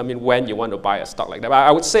determine when you want to buy a stock like that. But I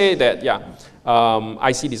would say that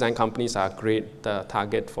IC design companies are a great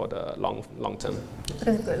target for the long term.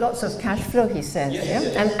 Because they've got lots of cash flow, he says,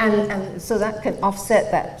 and so that can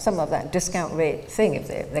offset some of that discount rate thing if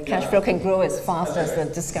the cash flow can grow as fast as the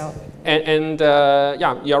discount. And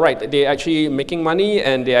you're right. They're actually making money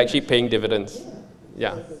and they're actually paying dividends.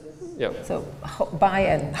 Yeah. So buy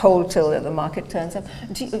and hold till the market turns up.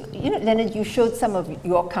 Leonard, you showed some of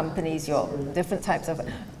your companies, your different types of.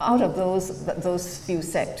 Out of those few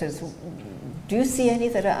sectors, do you see any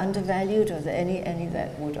that are undervalued, or is there any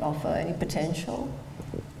that would offer any potential?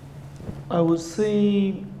 I would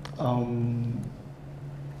say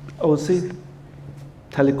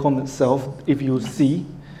telecom itself. If you see,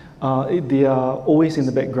 they are always in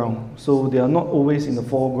the background. So they are not always in the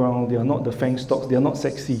foreground. They are not the FANG stocks. They are not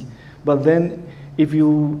sexy. But then, if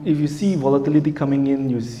you see volatility coming in,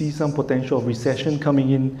 you see some potential of recession coming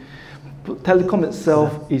in. Telecom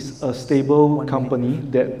itself is a stable company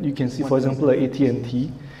that you can see, for example, like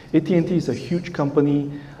AT&T. AT&T is a huge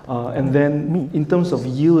company, and then in terms of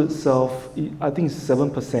yield itself, I think it's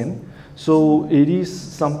 7%. So it is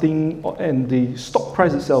something, and the stock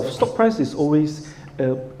price itself. Stock price is always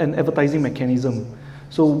an advertising mechanism.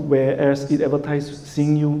 So whereas it advertises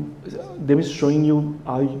seeing you, that means showing you,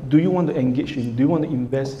 do you want to engage in, do you want to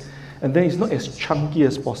invest? And then it's not as chunky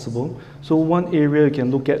as possible. So one area you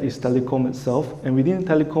can look at is telecom itself. And within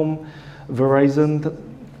telecom, Verizon,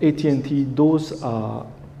 AT&T, those are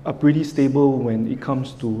pretty stable when it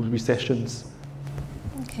comes to recessions.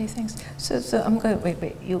 Okay, thanks. So I'm going,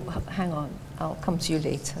 wait, you hang on. I'll come to you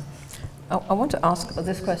later. I want to ask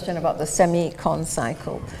this question about the semi-con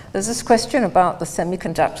cycle. There's this question about the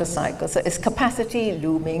semiconductor cycle. So is capacity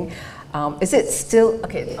looming? Is it still,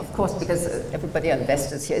 okay, of course, because everybody are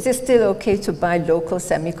investors here, is it still okay to buy local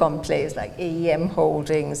semicon players like AEM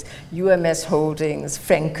Holdings, UMS Holdings,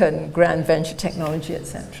 Franken, Grand Venture Technology,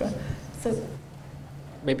 etc.? So,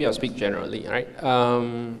 maybe I'll speak generally, right?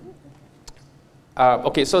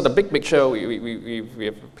 Okay, so the big picture we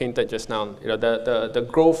have painted just now, the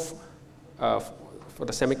growth for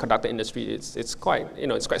the semiconductor industry, it's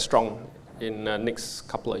quite strong in the next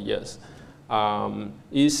couple of years.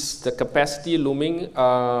 Is the capacity looming?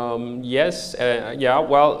 Yes, yeah.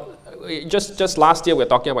 Well, just last year we were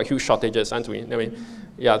talking about huge shortages, aren't we? I mean,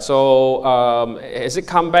 yeah. So has it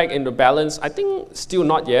come back into balance? I think still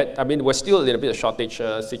not yet. I mean, we're still a little bit of shortage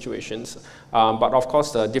situations, but of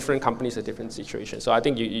course, the different companies are different situations. So I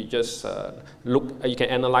think you just look. You can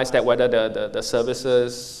analyze that whether the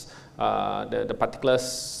services. The particular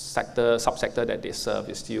sector, subsector that they serve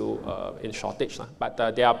is still in shortage.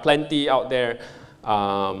 But there are plenty out there,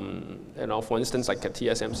 for instance, like at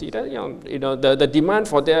TSMC, that, the demand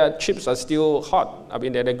for their chips are still hot. I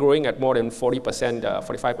mean, they're growing at more than 40%,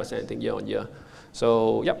 45%, I think, year on year.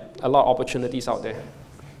 So, yep, a lot of opportunities out there.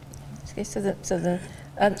 Okay, so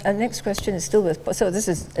the next question is still with, so this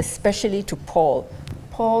is especially to Paul.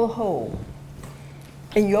 Paul Ho.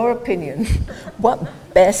 In your opinion,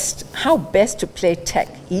 how best to play tech?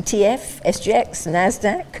 ETF, SGX,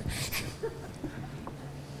 NASDAQ?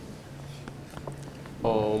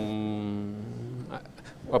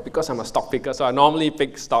 Well, because I'm a stock picker, so I normally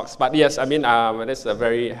pick stocks. But yes, I mean, that's a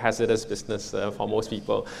very hazardous business for most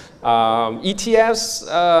people. ETFs,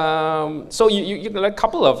 so you a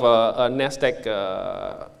couple of NASDAQ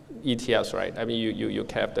ETFs, right? I mean, you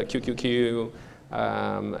have the QQQ,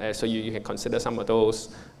 so you can consider some of those.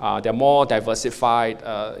 They're more diversified,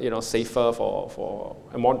 safer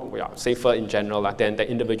safer in general than the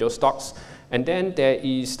individual stocks. And then there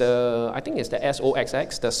is I think it's the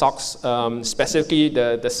SOXX, the SOX, specifically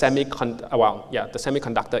the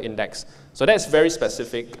semiconductor index. So that's very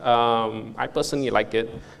specific. I personally like it.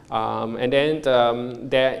 And then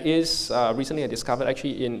there is, recently I discovered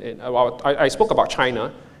actually I spoke about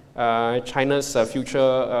China. China's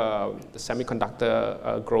future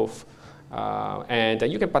semiconductor growth, and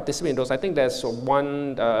you can participate in those. I think there's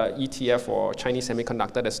one ETF for Chinese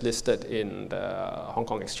semiconductor that's listed in the Hong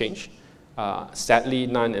Kong Exchange. Sadly,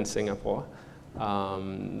 none in Singapore.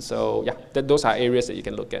 So yeah, those are areas that you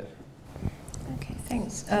can look at. Okay,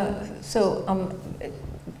 thanks.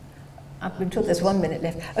 I've been told there's 1 minute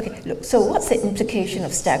left. Okay, look, so what's the implication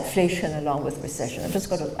of stagflation along with recession? I've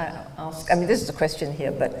just got to ask, I mean, this is a question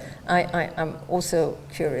here, but I'm also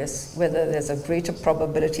curious whether there's a greater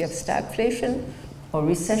probability of stagflation or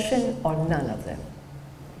recession or none of them.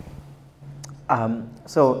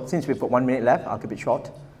 So since we've got 1 minute left, I'll keep it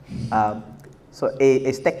short. So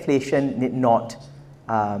a stagflation need not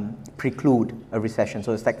preclude a recession.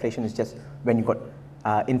 So a stagflation is just when you've got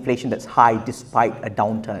inflation that's high despite a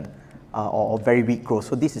downturn. Or very weak growth.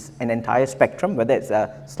 So this is an entire spectrum, whether it's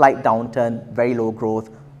a slight downturn, very low growth,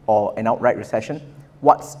 or an outright recession.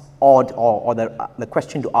 What's odd, or the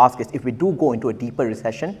question to ask is, if we do go into a deeper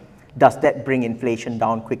recession, does that bring inflation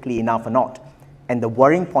down quickly enough or not? And the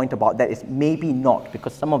worrying point about that is maybe not,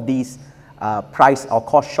 because some of these price or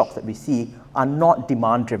cost shocks that we see are not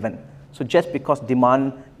demand driven. So just because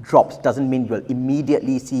demand drops doesn't mean you'll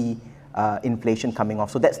immediately see inflation coming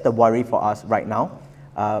off. So that's the worry for us right now.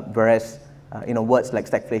 Whereas, words like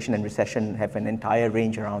stagflation and recession have an entire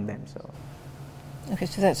range around them. So, okay,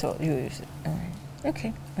 so that's all you use.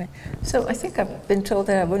 Okay, right. So I think I've been told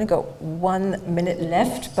that I've only got 1 minute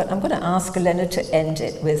left, but I'm going to ask Leonard to end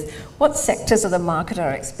it with what sectors of the market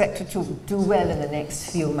are expected to do well in the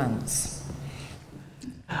next few months?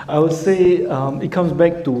 I would say it comes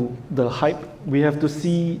back to the hype. We have to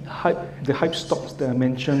see the hype stocks that I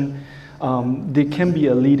mentioned. They can be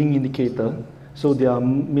a leading indicator. So they are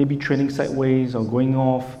maybe trending sideways or going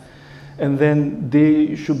off. And then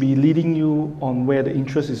they should be leading you on where the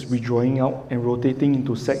interest is withdrawing out and rotating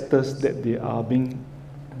into sectors that they are being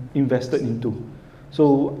invested into.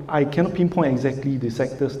 So I cannot pinpoint exactly the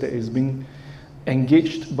sectors that is being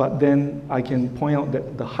engaged, but then I can point out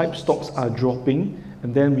that the hype stocks are dropping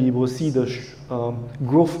And then we will see the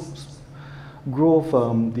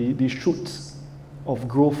the shoots of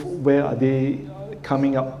growth, where are they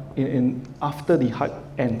coming up in after the hype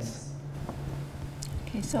ends.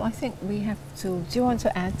 Okay, so I think we have to, do you want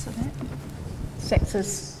to add to that?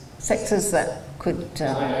 Sectors that could...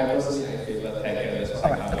 I personally favor tech and that's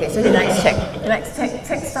all right, okay, so he likes tech. He likes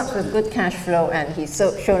tech starts with good cash flow, and he's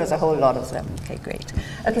shown us a whole lot of them. Okay, great.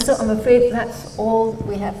 Okay, so I'm afraid that's all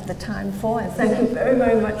we have the time for, and thank you very,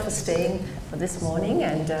 very much for staying for this morning,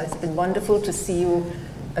 and it's been wonderful to see you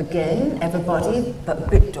again, everybody, but a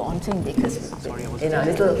bit daunting because we've been in our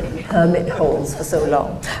little hermit holes for so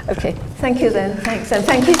long. Okay, thank you then, thanks, and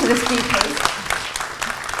thank you to the speakers.